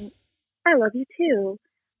saying I love you too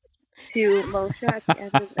to Moshe at the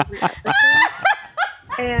end of every episode.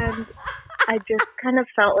 And I just kind of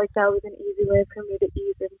felt like that was an easy way for me to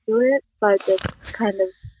ease into it by just kind of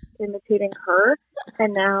imitating her.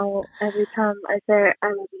 And now every time I say I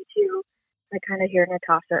love you too, I kind of hear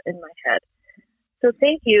Natasha in my head. So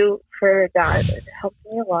thank you for that. It helped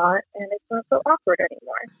me a lot, and it's not so awkward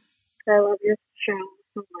anymore. I love your show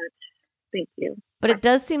so much. Thank you. But it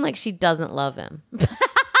does seem like she doesn't love him.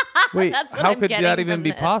 Wait, That's what how I'm could getting that even from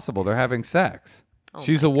be this. possible? They're having sex. Oh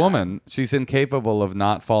She's my a woman. She's incapable of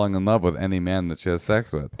not falling in love with any man that she has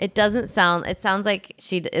sex with. It sounds like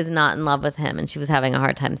she is not in love with him and she was having a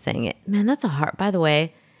hard time saying it. Man, that's a hard, by the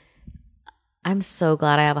way, I'm so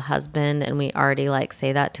glad I have a husband and we already like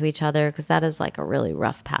say that to each other because that is like a really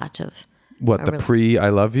rough patch of. What, the pre-I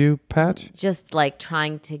love you patch? Just like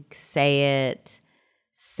trying to say it,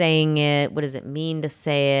 saying it. What does it mean to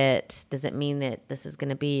say it? Does it mean that this is going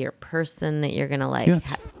to be your person that you're going to like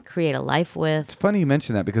create a life with? It's funny you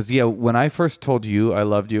mention that because, when I first told you I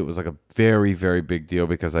loved you, it was like a very, very big deal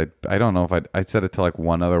because I don't know if I said it to like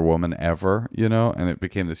one other woman ever, and it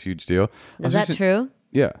became this huge deal. Is that true?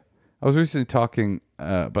 Yeah. I was recently talking,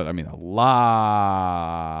 but I mean, a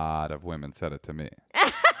lot of women said it to me.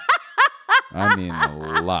 I mean,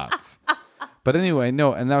 lots. But anyway,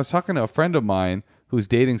 no. And I was talking to a friend of mine who's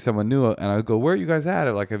dating someone new, and I go, "Where are you guys at?"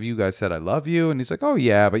 Or like, "Have you guys said I love you?" And he's like, "Oh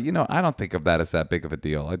yeah, but I don't think of that as that big of a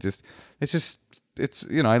deal. It's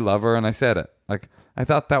I love her, and I said it. Like, I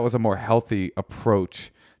thought that was a more healthy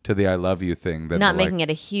approach to the I love you thing. Than Not making it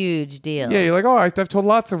a huge deal. Yeah, you're like, I've told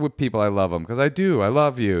lots of people I love them because I do. I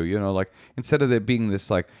love you. Like instead of it being this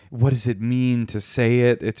like, what does it mean to say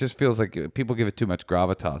it? It just feels like people give it too much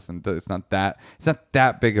gravitas, and it's not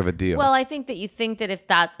that big of a deal. Well, I think that you think that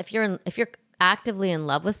if you're actively in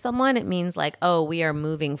love with someone, it means like, oh, we are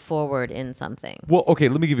moving forward in something. Well, okay,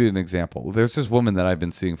 let me give you an example. There's this woman that I've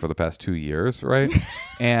been seeing for the past 2 years, right?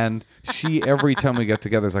 And she, every time we get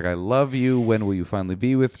together, is like, I love you. When will you finally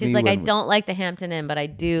be with me? She's like, I don't like the Hampton Inn, but I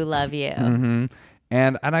do love you. Mm-hmm.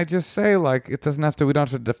 And I just say, like, we don't have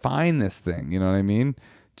to define this thing. You know what I mean?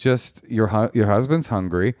 Just your husband's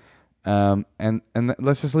hungry, and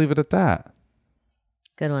let's just leave it at that.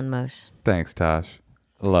 Good one, Moshe. Thanks, Tosh.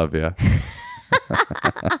 Love you.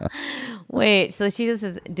 Wait, so she just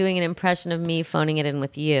is doing an impression of me phoning it in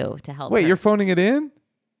with you to help Wait, her. you're phoning it in?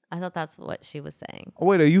 I thought that's what she was saying. Oh,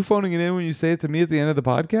 wait, are you phoning it in when you say it to me at the end of the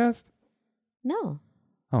podcast? No.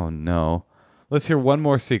 Oh, no. Let's hear one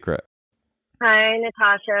more secret. Hi,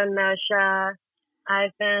 Natasha and Moshe.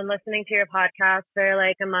 I've been listening to your podcast for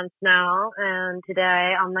like a month now, and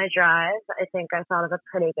today on my drive, I think I thought of a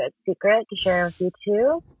pretty good secret to share with you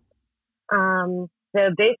too. So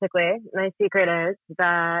basically, my secret is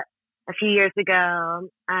that a few years ago,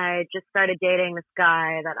 I just started dating this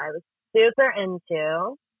guy that I was super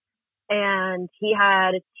into, and he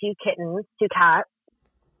had 2 kittens, 2 cats,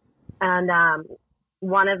 and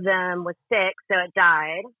one of them was sick, so it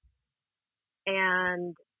died.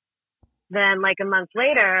 And then like a month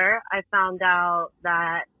later, I found out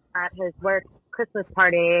that at his work Christmas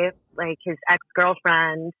party, like his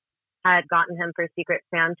ex-girlfriend had gotten him for Secret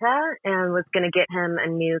Santa and was going to get him a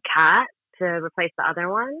new cat to replace the other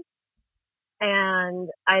one. And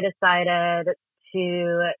I decided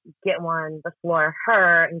to get one before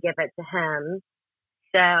her and give it to him.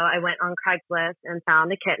 So I went on Craigslist and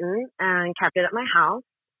found a kitten and kept it at my house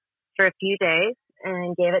for a few days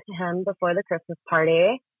and gave it to him before the Christmas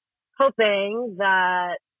party, hoping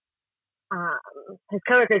that his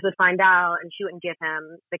coworkers would find out and she wouldn't give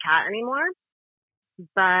him the cat anymore.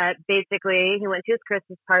 But basically, he went to his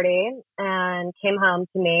Christmas party and came home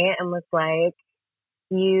to me and was like,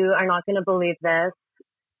 "You are not going to believe this.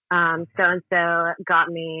 So-and-so got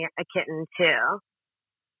me a kitten too."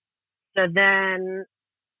 So then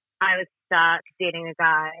I was stuck dating a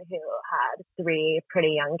guy who had 3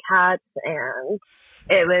 pretty young cats, and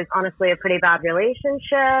it was honestly a pretty bad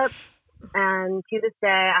relationship. And to this day,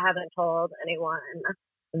 I haven't told anyone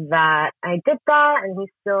that I did that, and he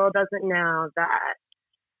still doesn't know that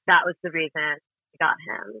that was the reason I got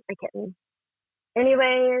him a kitten.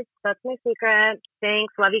 Anyways, that's my secret.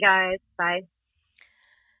 Thanks. Love you guys. Bye.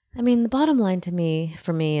 I mean, the bottom line for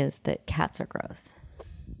me is that cats are gross.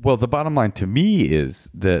 Well, the bottom line to me is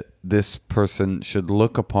that this person should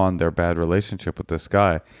look upon their bad relationship with this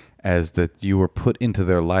guy as that you were put into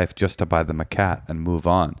their life just to buy them a cat and move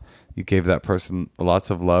on. You gave that person lots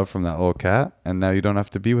of love from that little cat, and now you don't have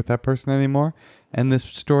to be with that person anymore. And this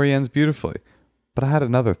story ends beautifully. But I had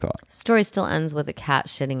another thought. Story still ends with a cat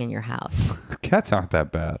shitting in your house. Cats aren't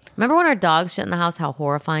that bad. Remember when our dogs shit in the house, how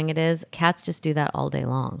horrifying it is? Cats just do that all day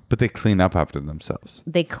long. But they clean up after themselves.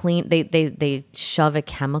 They shove a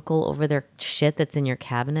chemical over their shit that's in your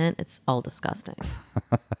cabinet. It's all disgusting.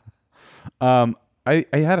 I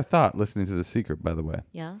had a thought listening to The Secret, by the way.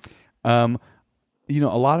 Yeah. A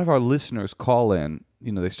lot of our listeners call in.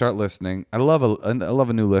 They start listening. I love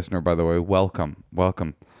a new listener, by the way. Welcome.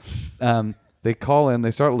 They call in,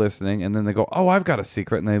 they start listening, and then they go, "Oh, I've got a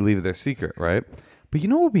secret," and they leave their secret, right? But you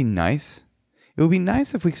know what would be nice? It would be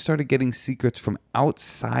nice if we started getting secrets from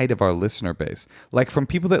outside of our listener base, like from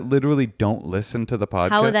people that literally don't listen to the podcast.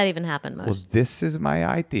 How would that even happen, Mosh? Well, this is my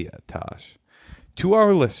idea, Tosh. To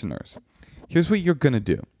our listeners, here's what you're gonna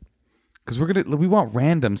do. Because we want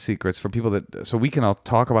random secrets for people so we can all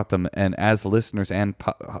talk about them, and as listeners and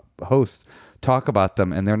hosts talk about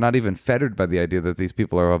them, and they're not even fettered by the idea that these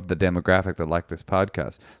people are of the demographic that like this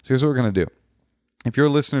podcast. So here's what we're going to do. If you're a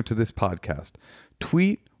listener to this podcast,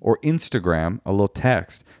 tweet or Instagram a little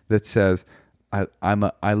text that says,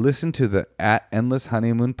 I listen to the @Endless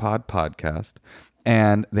Honeymoon Pod podcast,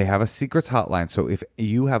 and they have a secrets hotline. So if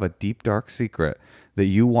you have a deep, dark secret that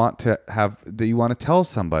you want to tell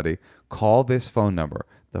somebody, call this phone number.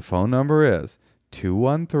 The phone number is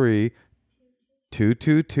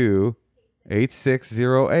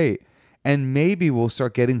 213-222-8608. And maybe we'll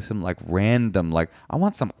start getting some like random, like I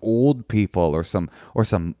want some old people or some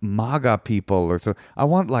MAGA people or some.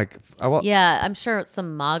 Yeah, I'm sure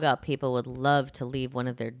some MAGA people would love to leave one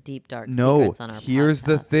of their deep dark No, secrets on our here's podcast.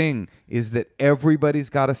 the thing: is that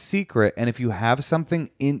everybody's got a secret, and if you have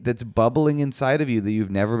something that's bubbling inside of you that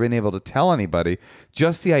you've never been able to tell anybody,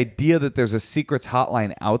 just the idea that there's a secrets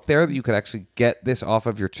hotline out there that you could actually get this off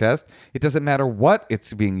of your chest. It doesn't matter what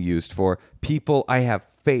it's being used for. People, I have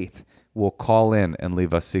faith, will call in and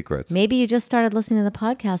leave us secrets. Maybe you just started listening to the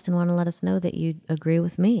podcast and want to let us know that you agree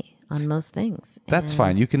with me on most things. That's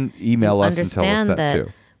fine. You can email us and tell us that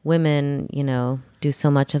too. Women, do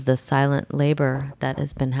so much of the silent labor that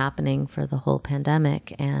has been happening for the whole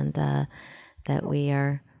pandemic, and that we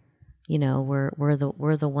are, we're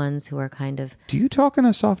the ones who are kind of. Do you talk in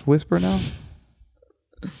a soft whisper now?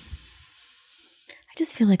 I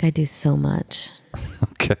just feel like I do so much.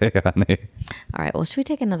 Okay, honey. All right. Well, should we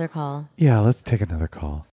take another call? Yeah, let's take another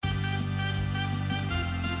call.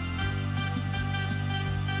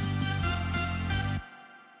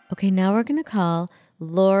 Okay, now we're going to call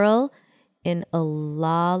Laurel in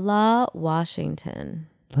Olalla, Washington.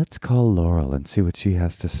 Let's call Laurel and see what she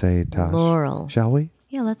has to say, Tosh. Laurel. Shall we?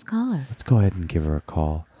 Yeah, let's call her. Let's go ahead and give her a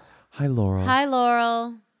call. Hi, Laurel. Hi,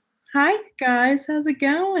 Laurel. Hi, guys. How's it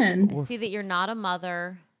going? I see that you're not a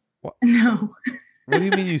mother. No. What do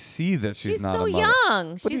you mean you see that she's not so a mother?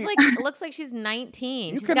 young. What do She's you- looks like she's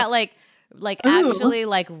 19. She's can- got like Ooh. actually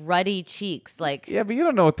like ruddy cheeks. Like Yeah, but you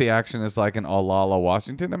don't know what the action is like in Olalla,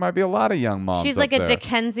 Washington. There might be a lot of young moms. she's up like a there.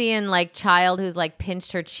 Dickensian like child who's like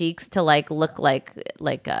pinched her cheeks to like look like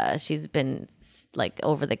she's been like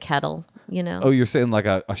over the kettle, Oh, you're saying like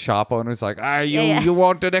a shop owner's like, Yeah. you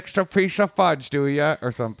want an extra piece of fudge, do you?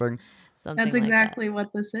 Or something. Something That's like exactly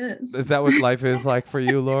what this is. Is that what life is like for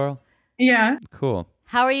you, Laurel? Yeah. Cool.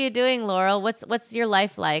 How are you doing, Laurel? What's your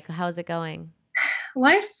life like? How's it going?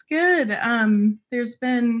 Life's good. There's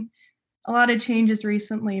been a lot of changes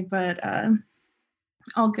recently, but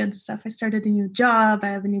all good stuff. I started a new job. I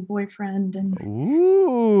have a new boyfriend, and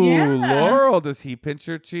Ooh, Yeah. Laurel, does he pinch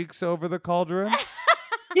your cheeks over the cauldron?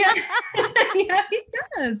 yeah, yeah, he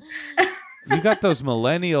does. You got those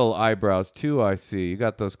millennial eyebrows too, I see. You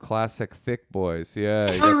got those classic thick boys.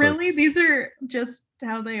 Yeah. you Oh, got those- really? These are just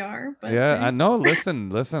how they are. But Yeah, I know.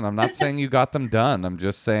 Listen. I'm not saying you got them done. I'm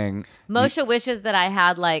just saying Moshe wishes that I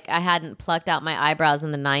hadn't plucked out my eyebrows in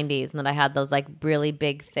the 90s and that I had those like really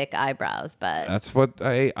big thick eyebrows, but that's what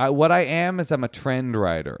I am is I'm a trend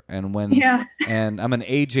writer, and Yeah. and I'm an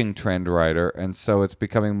aging trend writer, and so it's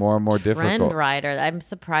becoming more and more difficult. trend rider. I'm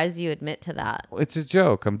surprised you admit to that. It's a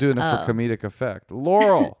joke. I'm doing it Oh. for comedic effect.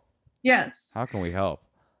 Laurel, Yes. how can we help?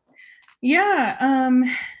 Yeah.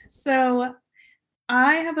 So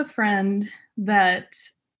I have a friend that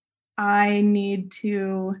I need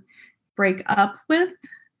to break up with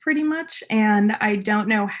pretty much. And I don't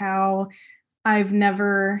know how. I've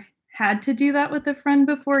never had to do that with a friend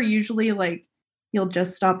before. Usually, like, you'll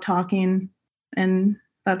just stop talking and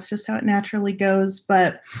that's just how it naturally goes.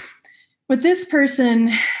 But with this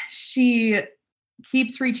person, she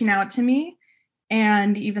keeps reaching out to me.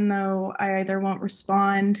 And even though I either won't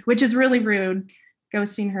respond, which is really rude,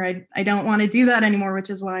 ghosting her. I don't want to do that anymore, which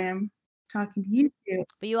is why I'm talking to you two.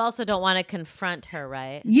 But you also don't want to confront her,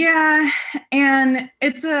 right? Yeah. And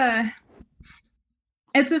it's a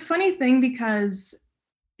funny thing because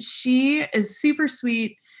she is super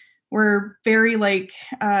sweet. We're very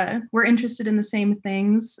we're interested in the same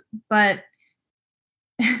things, but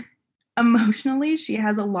emotionally she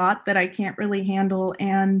has a lot that I can't really handle.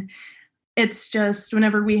 And it's just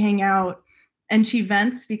whenever we hang out and she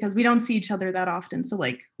vents, because we don't see each other that often. So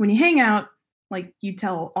like when you hang out, like you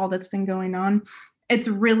tell all that's been going on, it's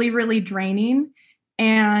really, really draining.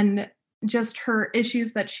 And just her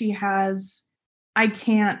issues that she has, I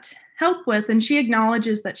can't help with. And she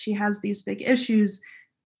acknowledges that she has these big issues,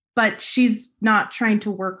 but she's not trying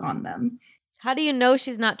to work on them. How do you know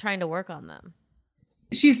she's not trying to work on them?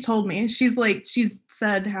 She's told me. She's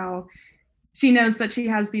said how she knows that she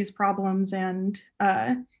has these problems and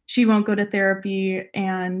she won't go to therapy.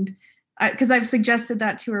 And because I've suggested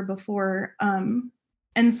that to her before.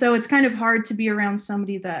 And so it's kind of hard to be around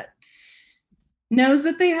somebody that knows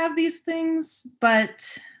that they have these things,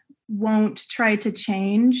 but won't try to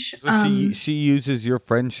change. So she uses your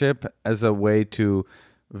friendship as a way to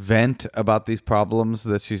vent about these problems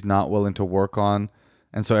that she's not willing to work on.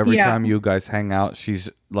 And so every time you guys hang out, she's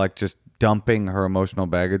like just dumping her emotional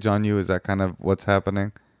baggage on you. Is that kind of what's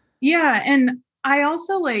happening? Yeah. And I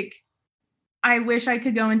also I wish I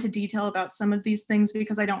could go into detail about some of these things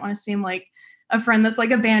because I don't want to seem like a friend that's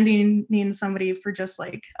like abandoning somebody for just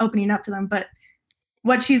like opening up to them. But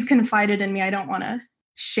what she's confided in me, I don't want to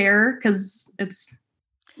share because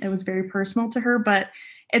it was very personal to her, but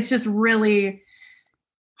it's just really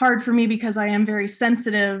hard for me because I am very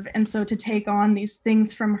sensitive. And so to take on these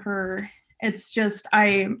things from her, it's just,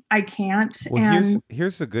 I can't. Well, and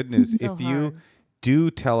here's the good news. So if you hard. do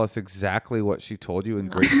tell us exactly what she told you in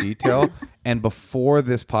great detail, and before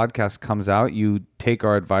this podcast comes out, you take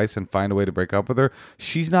our advice and find a way to break up with her,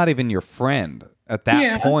 she's not even your friend at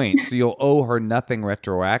that point. So you'll owe her nothing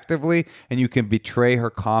retroactively, and you can betray her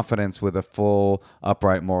confidence with a full,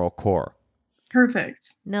 upright moral core.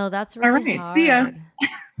 Perfect. No, that's really All right. hard. See ya.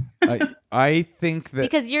 I think that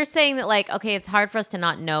Because you're saying that like, okay, it's hard for us to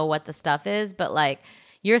not know what the stuff is, but like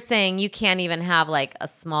you're saying you can't even have like a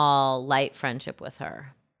small light friendship with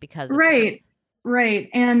her because of this. Right.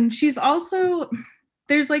 And she's also,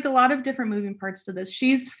 there's like a lot of different moving parts to this.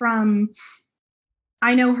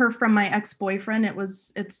 I know her from my ex-boyfriend.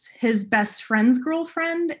 It's his best friend's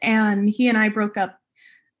girlfriend, and he and I broke up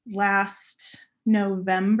last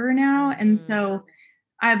November now. And so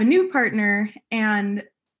I have a new partner, and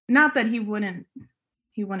not that he wouldn't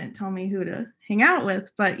tell me who to hang out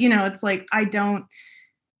with, but it's like, I don't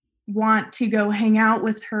want to go hang out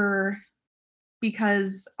with her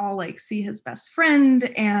because I'll like see his best friend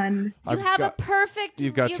and you've got the perfect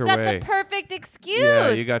excuse. Yeah,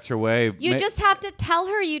 you got your way. You just have to tell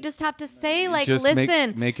her. You just have to say like, just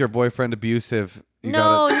listen. Make your boyfriend abusive.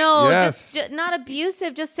 No, yes. just not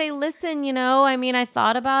abusive. Just say, listen, I mean, I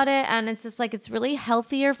thought about it, and it's just like, it's really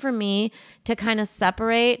healthier for me to kind of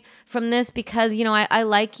separate from this because, I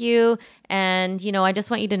like you, and, I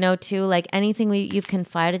just want you to know too, like anything you've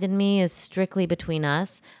confided in me is strictly between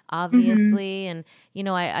us, obviously, and,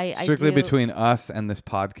 I strictly do. Between us and this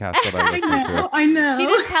podcast that I listen to. I know. She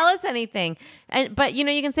didn't tell us anything. But you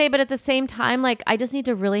can say, but at the same time, like, I just need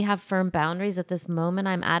to really have firm boundaries at this moment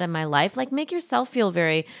I'm at in my life. Like, make yourself feel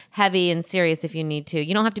very heavy and serious if you need to.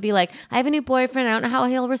 You don't have to be like, I have a new boyfriend. I don't know how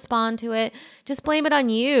he'll respond to it. Just blame it on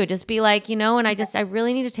you. Just be like, and I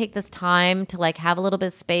really need to take this time to like have a little bit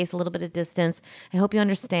of space, a little bit of distance. I hope you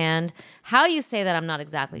understand. How you say that, I'm not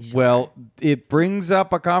exactly sure. Well, it brings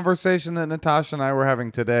up a conversation that Natasha and I were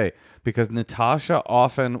having today, because Natasha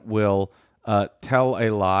often will tell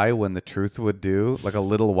a lie when the truth would do, like a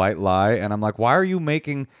little white lie. And I'm like, why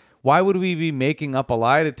would we be making up a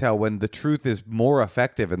lie to tell when the truth is more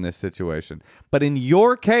effective in this situation? But in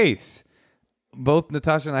your case, both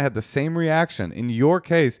Natasha and I had the same reaction. In your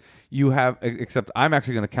case, you have, except I'm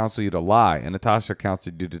actually going to counsel you to lie, and Natasha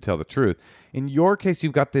counseled you to tell the truth. In your case,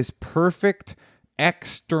 you've got this perfect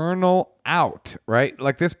external out, right?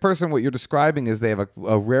 Like this person, what you're describing is they have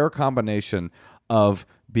a rare combination of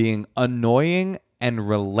being annoying and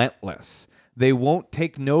relentless. They won't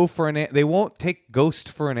take they won't take ghost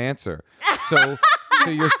for an answer. So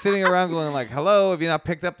you're sitting around going like, hello, have you not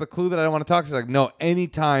picked up the clue that I don't want to talk? She's like, no,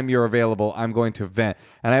 anytime you're available, I'm going to vent.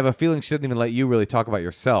 And I have a feeling she didn't even let you really talk about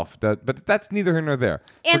yourself. But that's neither here nor there.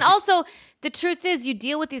 And also, the truth is you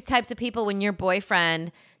deal with these types of people when your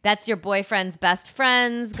boyfriend that's your boyfriend's best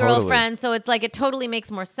friend's Totally. girlfriend. So it's like it totally makes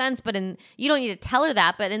more sense. But you don't need to tell her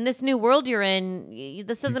that. But in this new world you're in,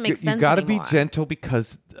 this doesn't make sense. You got to be anymore. gentle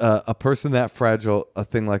because a person that fragile, a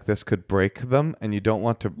thing like this could break them, and you don't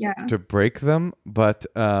want to break them. But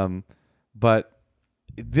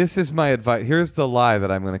this is my advice. Here's the lie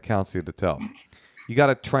that I'm going to counsel you to tell. You got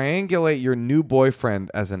to triangulate your new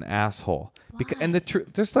boyfriend as an asshole.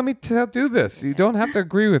 Just let me do this. You don't have to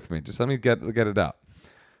agree with me. Just let me get it out.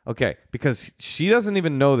 Okay, because she doesn't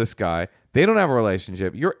even know this guy. They don't have a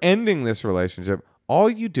relationship. You're ending this relationship. All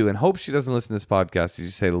you do, and hope she doesn't listen to this podcast, is you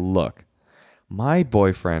say, look, my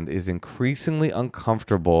boyfriend is increasingly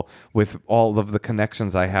uncomfortable with all of the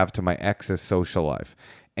connections I have to my ex's social life.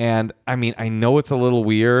 And I mean, I know it's a little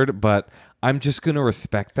weird, but I'm just going to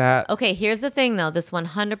respect that. Okay, here's the thing, though. This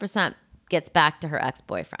 100% gets back to her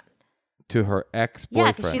ex-boyfriend. To her ex-boyfriend.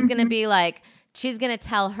 Yeah, because she's going to be like, she's going to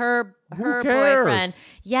tell her cares? boyfriend.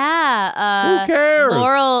 Yeah. Who cares?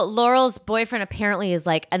 Laurel's boyfriend apparently is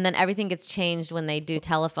like, and then everything gets changed when they do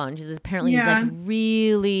telephone. She's apparently he's like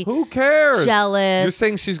really Who cares? Jealous. You're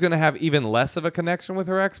saying she's going to have even less of a connection with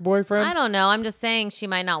her ex-boyfriend? I don't know. I'm just saying she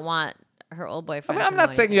might not want her old boyfriend. I'm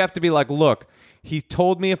not saying you have to be like, look, he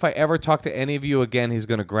told me if I ever talk to any of you again, he's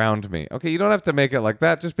going to ground me. Okay, you don't have to make it like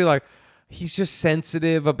that. Just be like, he's just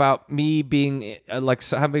sensitive about me being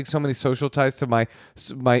having so many social ties to my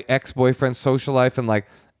ex-boyfriend's social life, and like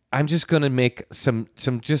I'm just gonna make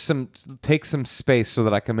take some space so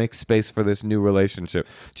that I can make space for this new relationship.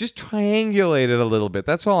 Just triangulate it a little bit.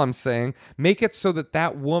 That's all I'm saying. Make it so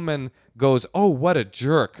that woman goes, oh, what a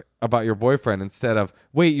jerk about your boyfriend, instead of,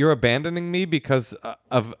 wait, you're abandoning me because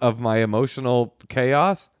of my emotional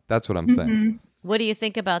chaos. That's what I'm saying. What do you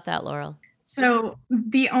think about that, Laurel? So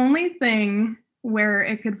the only thing where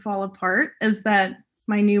it could fall apart is that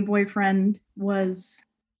my new boyfriend was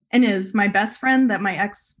and is my best friend, that my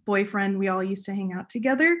ex-boyfriend, we all used to hang out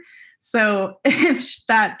together. So if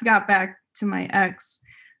that got back to my ex,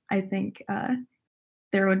 I think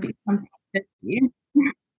there would be something fishy.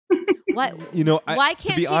 What? Why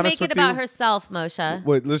can't she make it about herself, Moshe?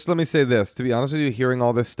 Wait, let me say this. To be honest with you, hearing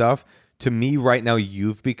all this stuff, to me right now,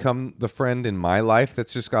 you've become the friend in my life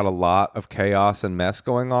that's just got a lot of chaos and mess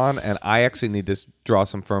going on, and I actually need to draw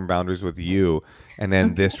some firm boundaries with you and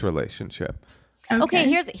end this relationship. Okay,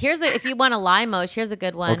 here's if you want to lie, Moshe, here's a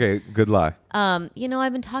good one. Okay, good lie. I've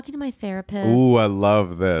been talking to my therapist. Ooh, I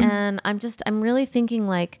love this. And I'm really thinking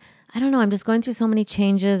like, I don't know, I'm just going through so many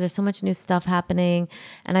changes. There's so much new stuff happening.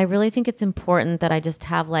 And I really think it's important that I just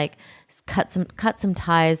have like cut some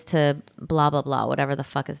ties to blah, blah, blah, whatever the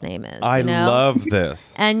fuck his name is. I love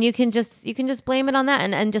this. And you can just blame it on that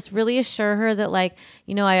and just really assure her that like,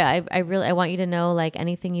 I want you to know like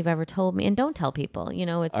anything you've ever told me, and don't tell people,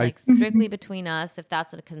 it's like strictly between us if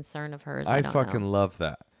that's a concern of hers. I fucking love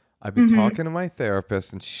that. I've been talking to my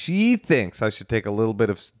therapist, and she thinks I should take a little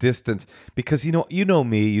bit of distance because, you know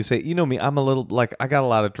me, you say, I'm a little, like, I got a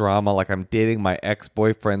lot of drama. Like, I'm dating my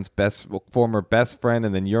ex-boyfriend's former best friend,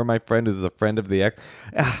 and then you're my friend who's a friend of the ex.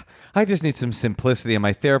 I just need some simplicity. And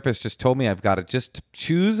my therapist just told me I've got to just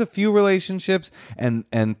choose a few relationships and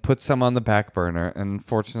put some on the back burner. And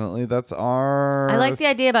unfortunately, that's ours. I like the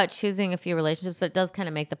idea about choosing a few relationships, but it does kind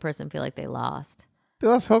of make the person feel like they lost.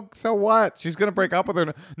 So what? She's going to break up with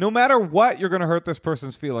her. No matter what, you're going to hurt this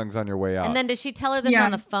person's feelings on your way out. And then does she tell her this on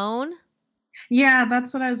the phone? Yeah,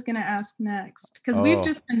 that's what I was going to ask next. Because we've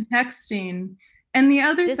just been texting. And the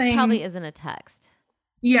other thing... This probably isn't a text.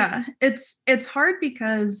 Yeah, it's hard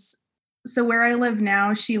because... So where I live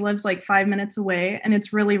now, she lives like 5 minutes away. And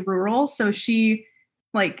it's really rural. So she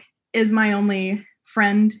like is my only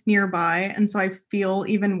friend nearby. And so I feel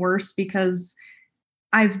even worse because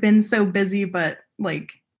I've been so busy, but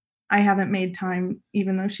like I haven't made time,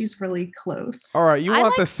 even though she's really close. All right, you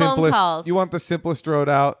want the simplest. Calls. You want the simplest road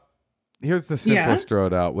out. Here's the simplest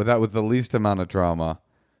road out with the least amount of drama.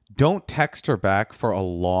 Don't text her back for a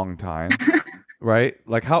long time, right?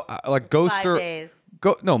 Like ghost 5 her. days.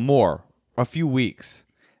 More, a few weeks.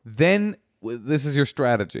 Then this is your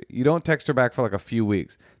strategy. You don't text her back for like a few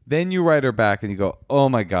weeks. Then you write her back and you go, "Oh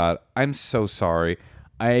my God, I'm so sorry.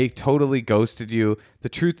 I totally ghosted you. The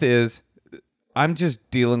truth is, I'm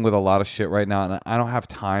just dealing with a lot of shit right now, and I don't have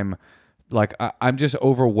time. Like, I'm just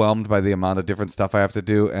overwhelmed by the amount of different stuff I have to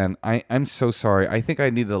do, and I'm so sorry. I think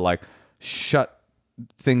I need to, like, shut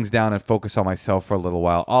things down and focus on myself for a little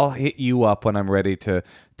while. I'll hit you up when I'm ready to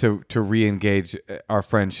re-engage our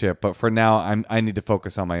friendship, but for now, I need to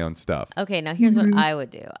focus on my own stuff." Okay, now here's what I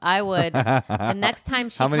would do. I would, the next time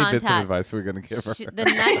she How many contacts... bits of advice are we going to give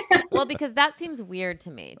her? Because that seems weird to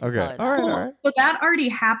me to tell her that. All right. But that already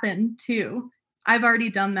happened, too. I've already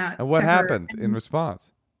done that. And what happened in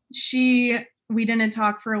response? we didn't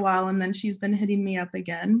talk for a while, and then she's been hitting me up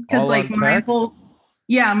again. Because All like on text?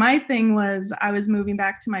 my thing was I was moving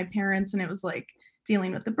back to my parents, and it was like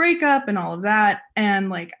dealing with the breakup and all of that. And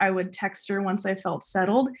like I would text her once I felt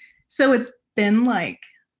settled. So it's been like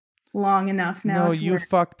long enough now. No, you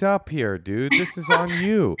fucked up here, dude. This is on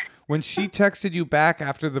you. When she texted you back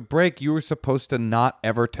after the break, you were supposed to not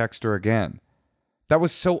ever text her again. That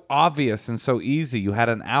was so obvious and so easy. You had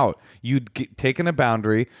an out. You'd taken a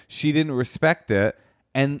boundary. She didn't respect it.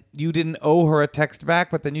 And you didn't owe her a text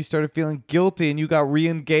back, but then you started feeling guilty and you got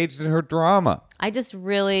re-engaged in her drama. I just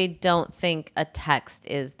really don't think a text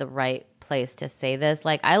is the right place to say this.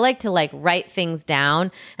 Like, I like to like write things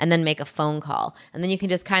down and then make a phone call. And then you can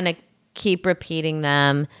just kind of keep repeating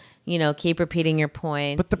them, you know, keep repeating your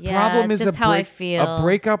points. But the problem is just how I feel. A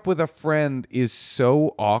breakup with a friend is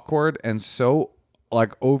so awkward and so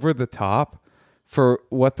like over the top for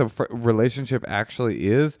what the relationship actually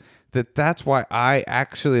is, that's why I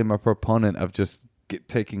actually am a proponent of just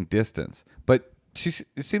taking distance. But it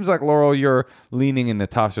seems like, Laurel, you're leaning in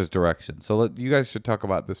Natasha's direction. So you guys should talk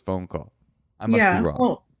about this phone call. I must be wrong.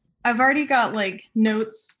 Well, I've already got like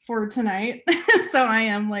notes for tonight. So I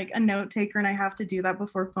am like a note taker, and I have to do that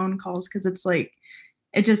before phone calls because it's like,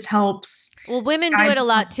 it just helps. Well, women do it a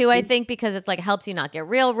lot too, I think, because it's like helps you not get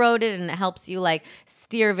railroaded, and it helps you like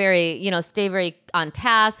stay very on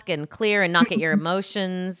task and clear and not get your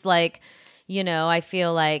emotions like, you know, I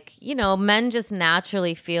feel like, you know, men just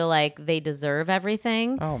naturally feel like they deserve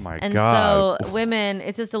everything. Oh my God. And so women,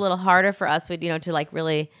 it's just a little harder for us, you know, to like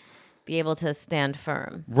really be able to stand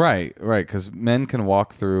firm. Right. Because men can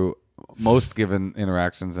walk through most given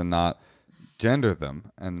interactions and not gender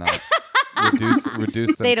them and not reduce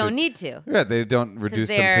them. They don't need to. Yeah, they don't reduce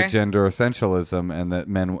them to gender essentialism and that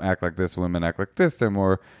men act like this, women act like this. They're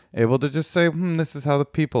more able to just say, this is how the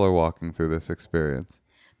people are walking through this experience.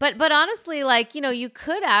 But honestly, like, you know, you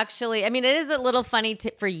could actually, I mean, it is a little funny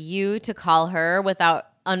for you to call her without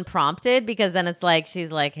unprompted, because then it's like,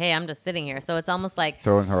 she's like, hey, I'm just sitting here. So it's almost like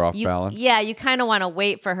throwing her off balance. Yeah, you kind of want to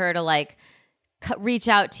wait for her to like reach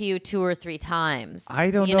out to you 2 or 3 times. I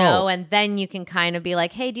don't know. You know, and then you can kind of be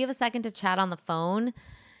like, hey, do you have a second to chat on the phone?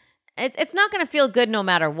 It's not going to feel good no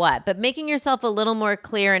matter what, but making yourself a little more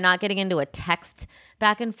clear and not getting into a text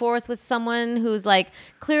back and forth with someone who's like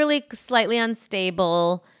clearly slightly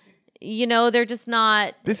unstable. You know, they're just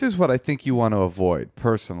not. This is what I think you want to avoid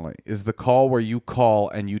personally, is the call where you call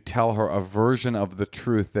and you tell her a version of the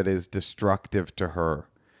truth that is destructive to her.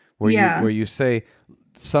 Where you say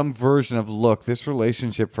some version of, look, this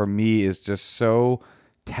relationship for me is just so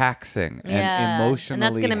taxing and emotionally and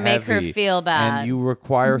that's going to make her feel bad. And you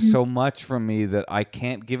require so much from me that I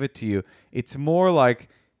can't give it to you. It's more like,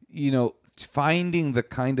 you know, finding the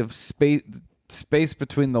kind of space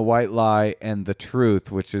between the white lie and the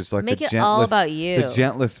truth, which is like make it all about you. The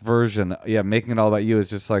gentlest version. Yeah, making it all about you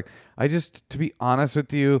is just like, to be honest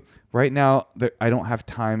with you, right now, I don't have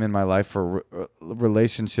time in my life for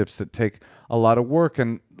relationships that take a lot of work.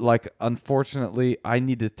 And like, unfortunately, I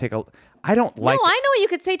need to take I don't like. No, I know what you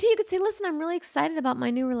could say too. You could say, listen, I'm really excited about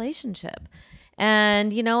my new relationship.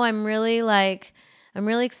 And, you know, I'm really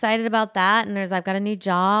excited about that. And I've got a new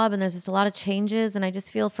job and there's just a lot of changes. And I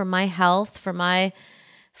just feel for my health, for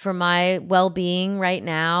my well-being right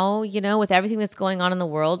now, you know, with everything that's going on in the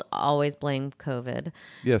world, always blame COVID.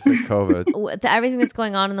 Yes, COVID. With everything that's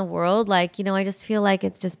going on in the world, like, you know, I just feel like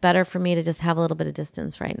it's just better for me to just have a little bit of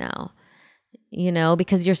distance right now, you know,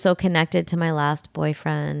 because you're so connected to my last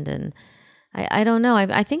boyfriend. And I don't know.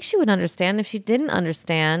 I think she would understand. If she didn't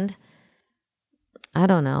understand, I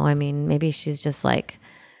don't know. I mean, maybe she's just like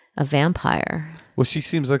a vampire. Well, she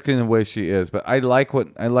seems like in a way she is, but I like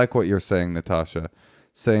what you're saying, Natasha.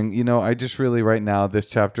 Saying, you know, I just really right now, this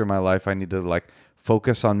chapter of my life, I need to like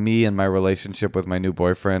focus on me and my relationship with my new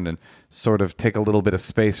boyfriend and sort of take a little bit of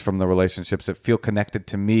space from the relationships that feel connected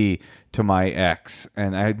to me, to my ex.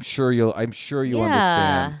 And I'm sure you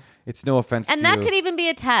understand. It's no offense to you. And that could even be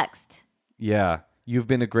a text. Yeah. You've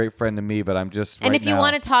been a great friend to me, but I'm just And if you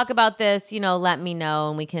want to talk about this, you know, let me know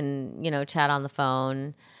and we can, you know, chat on the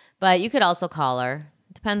phone. But you could also call her.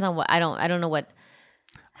 Depends on what I don't know what.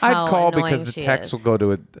 I'd call because the text will go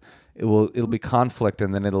to it'll be conflict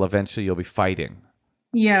and then you'll be fighting.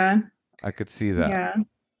 Yeah. I could see that. Yeah.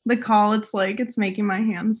 The call, it's making my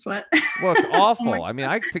hands sweat. Well, it's awful. I mean,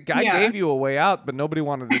 I gave you a way out, but nobody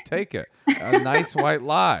wanted to take it. A nice white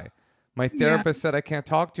lie. My therapist said I can't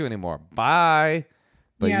talk to you anymore. Bye.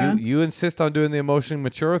 But you insist on doing the emotionally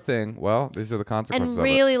mature thing. Well, these are the consequences. And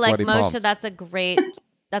really, of it. like Sweaty Moshe, palms. that's a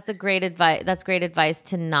great advice. That's great advice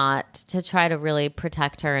to try to really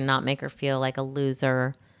protect her and not make her feel like a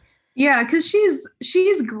loser. Yeah, because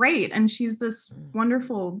she's great and she's this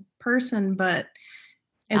wonderful person, but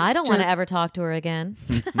I don't want to just- ever talk to her again.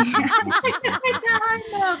 I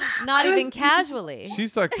know. Not I even was- casually.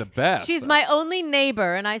 She's like the best. She's my only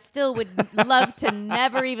neighbor, and I still would love to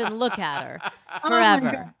never even look at her Oh my God.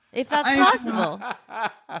 forever, if that's I know. possible.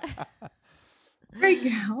 Great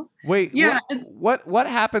gal. Wait, Yeah. what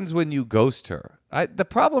happens when you ghost her? The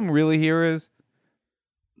problem really here is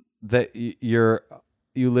that you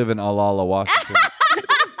live in Alala, Washington.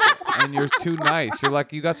 And you're too nice. You're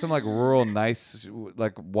like, you got some like rural nice,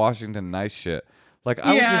 like Washington nice shit. Like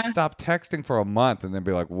I would just stop texting for a month and then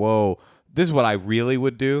be like, whoa, this is what I really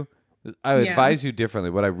would do. I would advise you differently.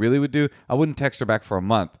 What I really would do, I wouldn't text her back for a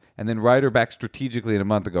month and then write her back strategically in a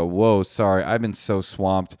month and go, whoa, sorry, I've been so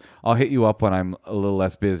swamped. I'll hit you up when I'm a little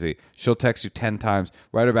less busy. She'll text you 10 times,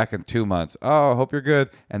 write her back in 2 months. Oh, hope you're good.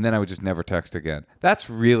 And then I would just never text again. That's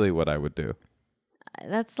really what I would do.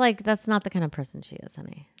 That's not the kind of person she is,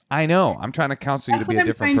 honey. I know. I'm trying to counsel you That's to be what a I'm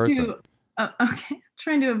different trying person. Okay, I'm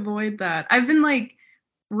trying to avoid that. I've been like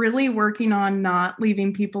really working on not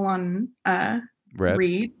leaving people on Red?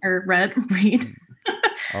 read.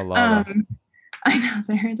 Alala. I know,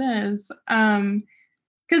 there it is.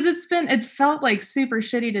 Because it felt like super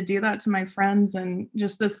shitty to do that to my friends, and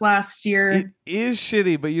just this last year. It is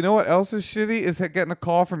shitty, but you know what else is shitty? Is getting a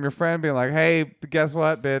call from your friend being like, hey, guess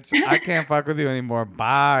what, bitch? I can't fuck with you anymore.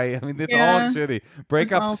 Bye. I mean, it's all shitty.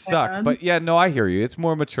 Breakups all suck. bad. But yeah, no, I hear you. It's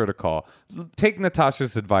more mature to call. Take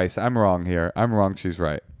Natasha's advice. I'm wrong here. I'm wrong. She's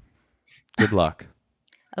right. Good luck.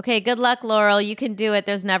 Okay, good luck, Laurel. You can do it.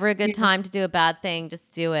 There's never a good time to do a bad thing.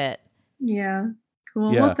 Just do it. Yeah.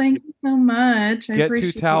 Cool. Yeah. Well, thank you so much. I Get 2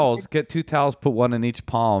 appreciate towels. it. Get 2 towels, put one in each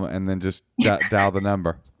palm, and then just dial the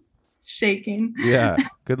number. Shaking. Yeah.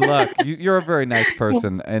 Good luck. You're a very nice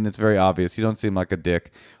person, and it's very obvious. You don't seem like a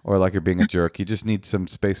dick or like you're being a jerk. You just need some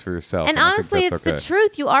space for yourself. And I think honestly, that's it's okay. the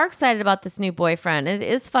truth. You are excited about this new boyfriend. It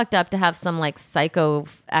is fucked up to have some like psycho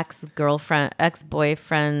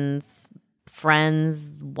ex-boyfriend's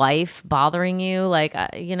friend's wife bothering you. Like,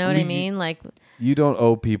 you know what I mean? Like, You don't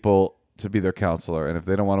owe people to be their counselor, and if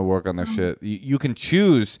they don't want to work on their shit, you can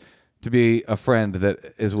choose to be a friend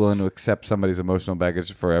that is willing to accept somebody's emotional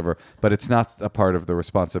baggage forever, but it's not a part of the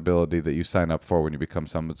responsibility that you sign up for when you become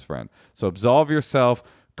someone's friend. So absolve yourself,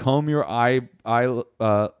 comb your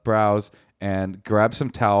eyebrows, and grab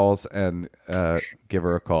some towels and give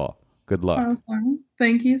her a call. Good luck. Awesome.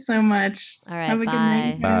 Thank you so much. all right, Have a bye. good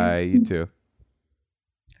night. Bye. You too.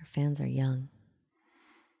 Our fans are young.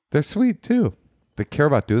 They're sweet too. They care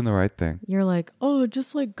about doing the right thing. You're like, oh,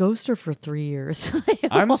 just like ghost her for 3 years.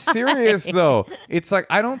 I'm Why? serious though. It's like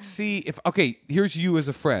I don't see if here's you as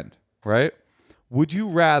a friend, right? Would you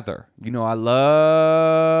rather, I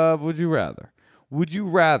love would you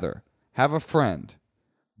rather have a friend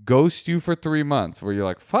ghost you for 3 months where you're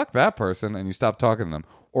like, fuck that person, and you stop talking to them,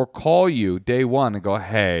 or call you day one and go,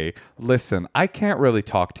 hey, listen, I can't really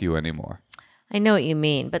talk to you anymore? I know what you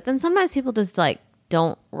mean, but then sometimes people just like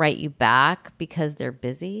don't write you back because they're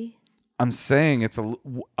busy. I'm saying it's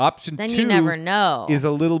option Then 2 you never know. is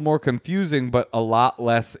a little more confusing, but a lot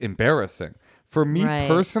less embarrassing. For me Right. I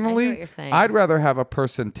hear personally, what you're saying. I'd rather have a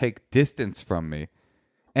person take distance from me.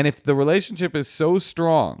 And if the relationship is so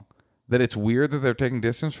strong that it's weird that they're taking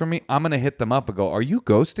distance from me, I'm going to hit them up and go, are you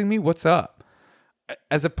ghosting me? What's up?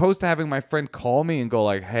 As opposed to having my friend call me and go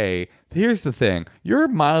like, hey, here's the thing. You're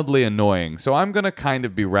mildly annoying, so I'm going to kind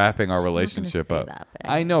of be wrapping our She's not gonna relationship say up. that, babe.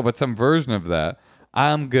 I know, but some version of that.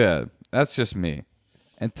 I'm good. That's just me.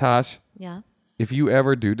 And Tosh, Yeah. if you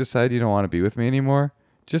ever do decide you don't want to be with me anymore,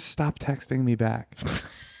 just stop texting me back.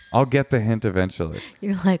 I'll get the hint eventually.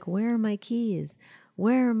 You're like, where are my keys?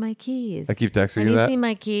 Where are my keys? I keep texting Have you you that. seen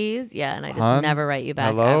my keys? Yeah, and I just Hun? never write you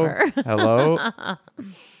back Hello? ever. Hello?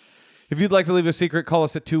 If you'd like to leave a secret, call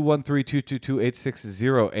us at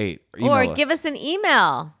 213-222-8608. Or give us an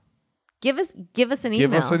email. Give us an email. Give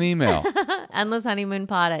us an email.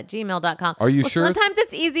 endlesshoneymoonpod@gmail.com. Are you sure Sometimes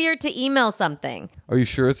it's easier to email something. Are you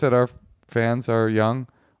sure it's that our fans are young,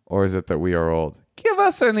 or is it that we are old? Give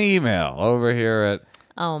us an email over here at...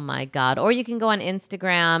 Oh my God. Or you can go on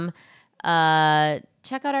Instagram.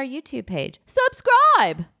 Check out our YouTube page.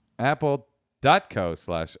 Subscribe.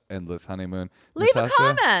 apple.co/endless honeymoon. Leave Natasha, a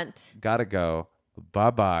comment. Gotta go.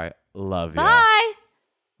 Bye-bye. Love ya. Bye.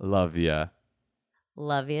 Love ya.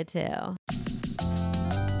 Love you too.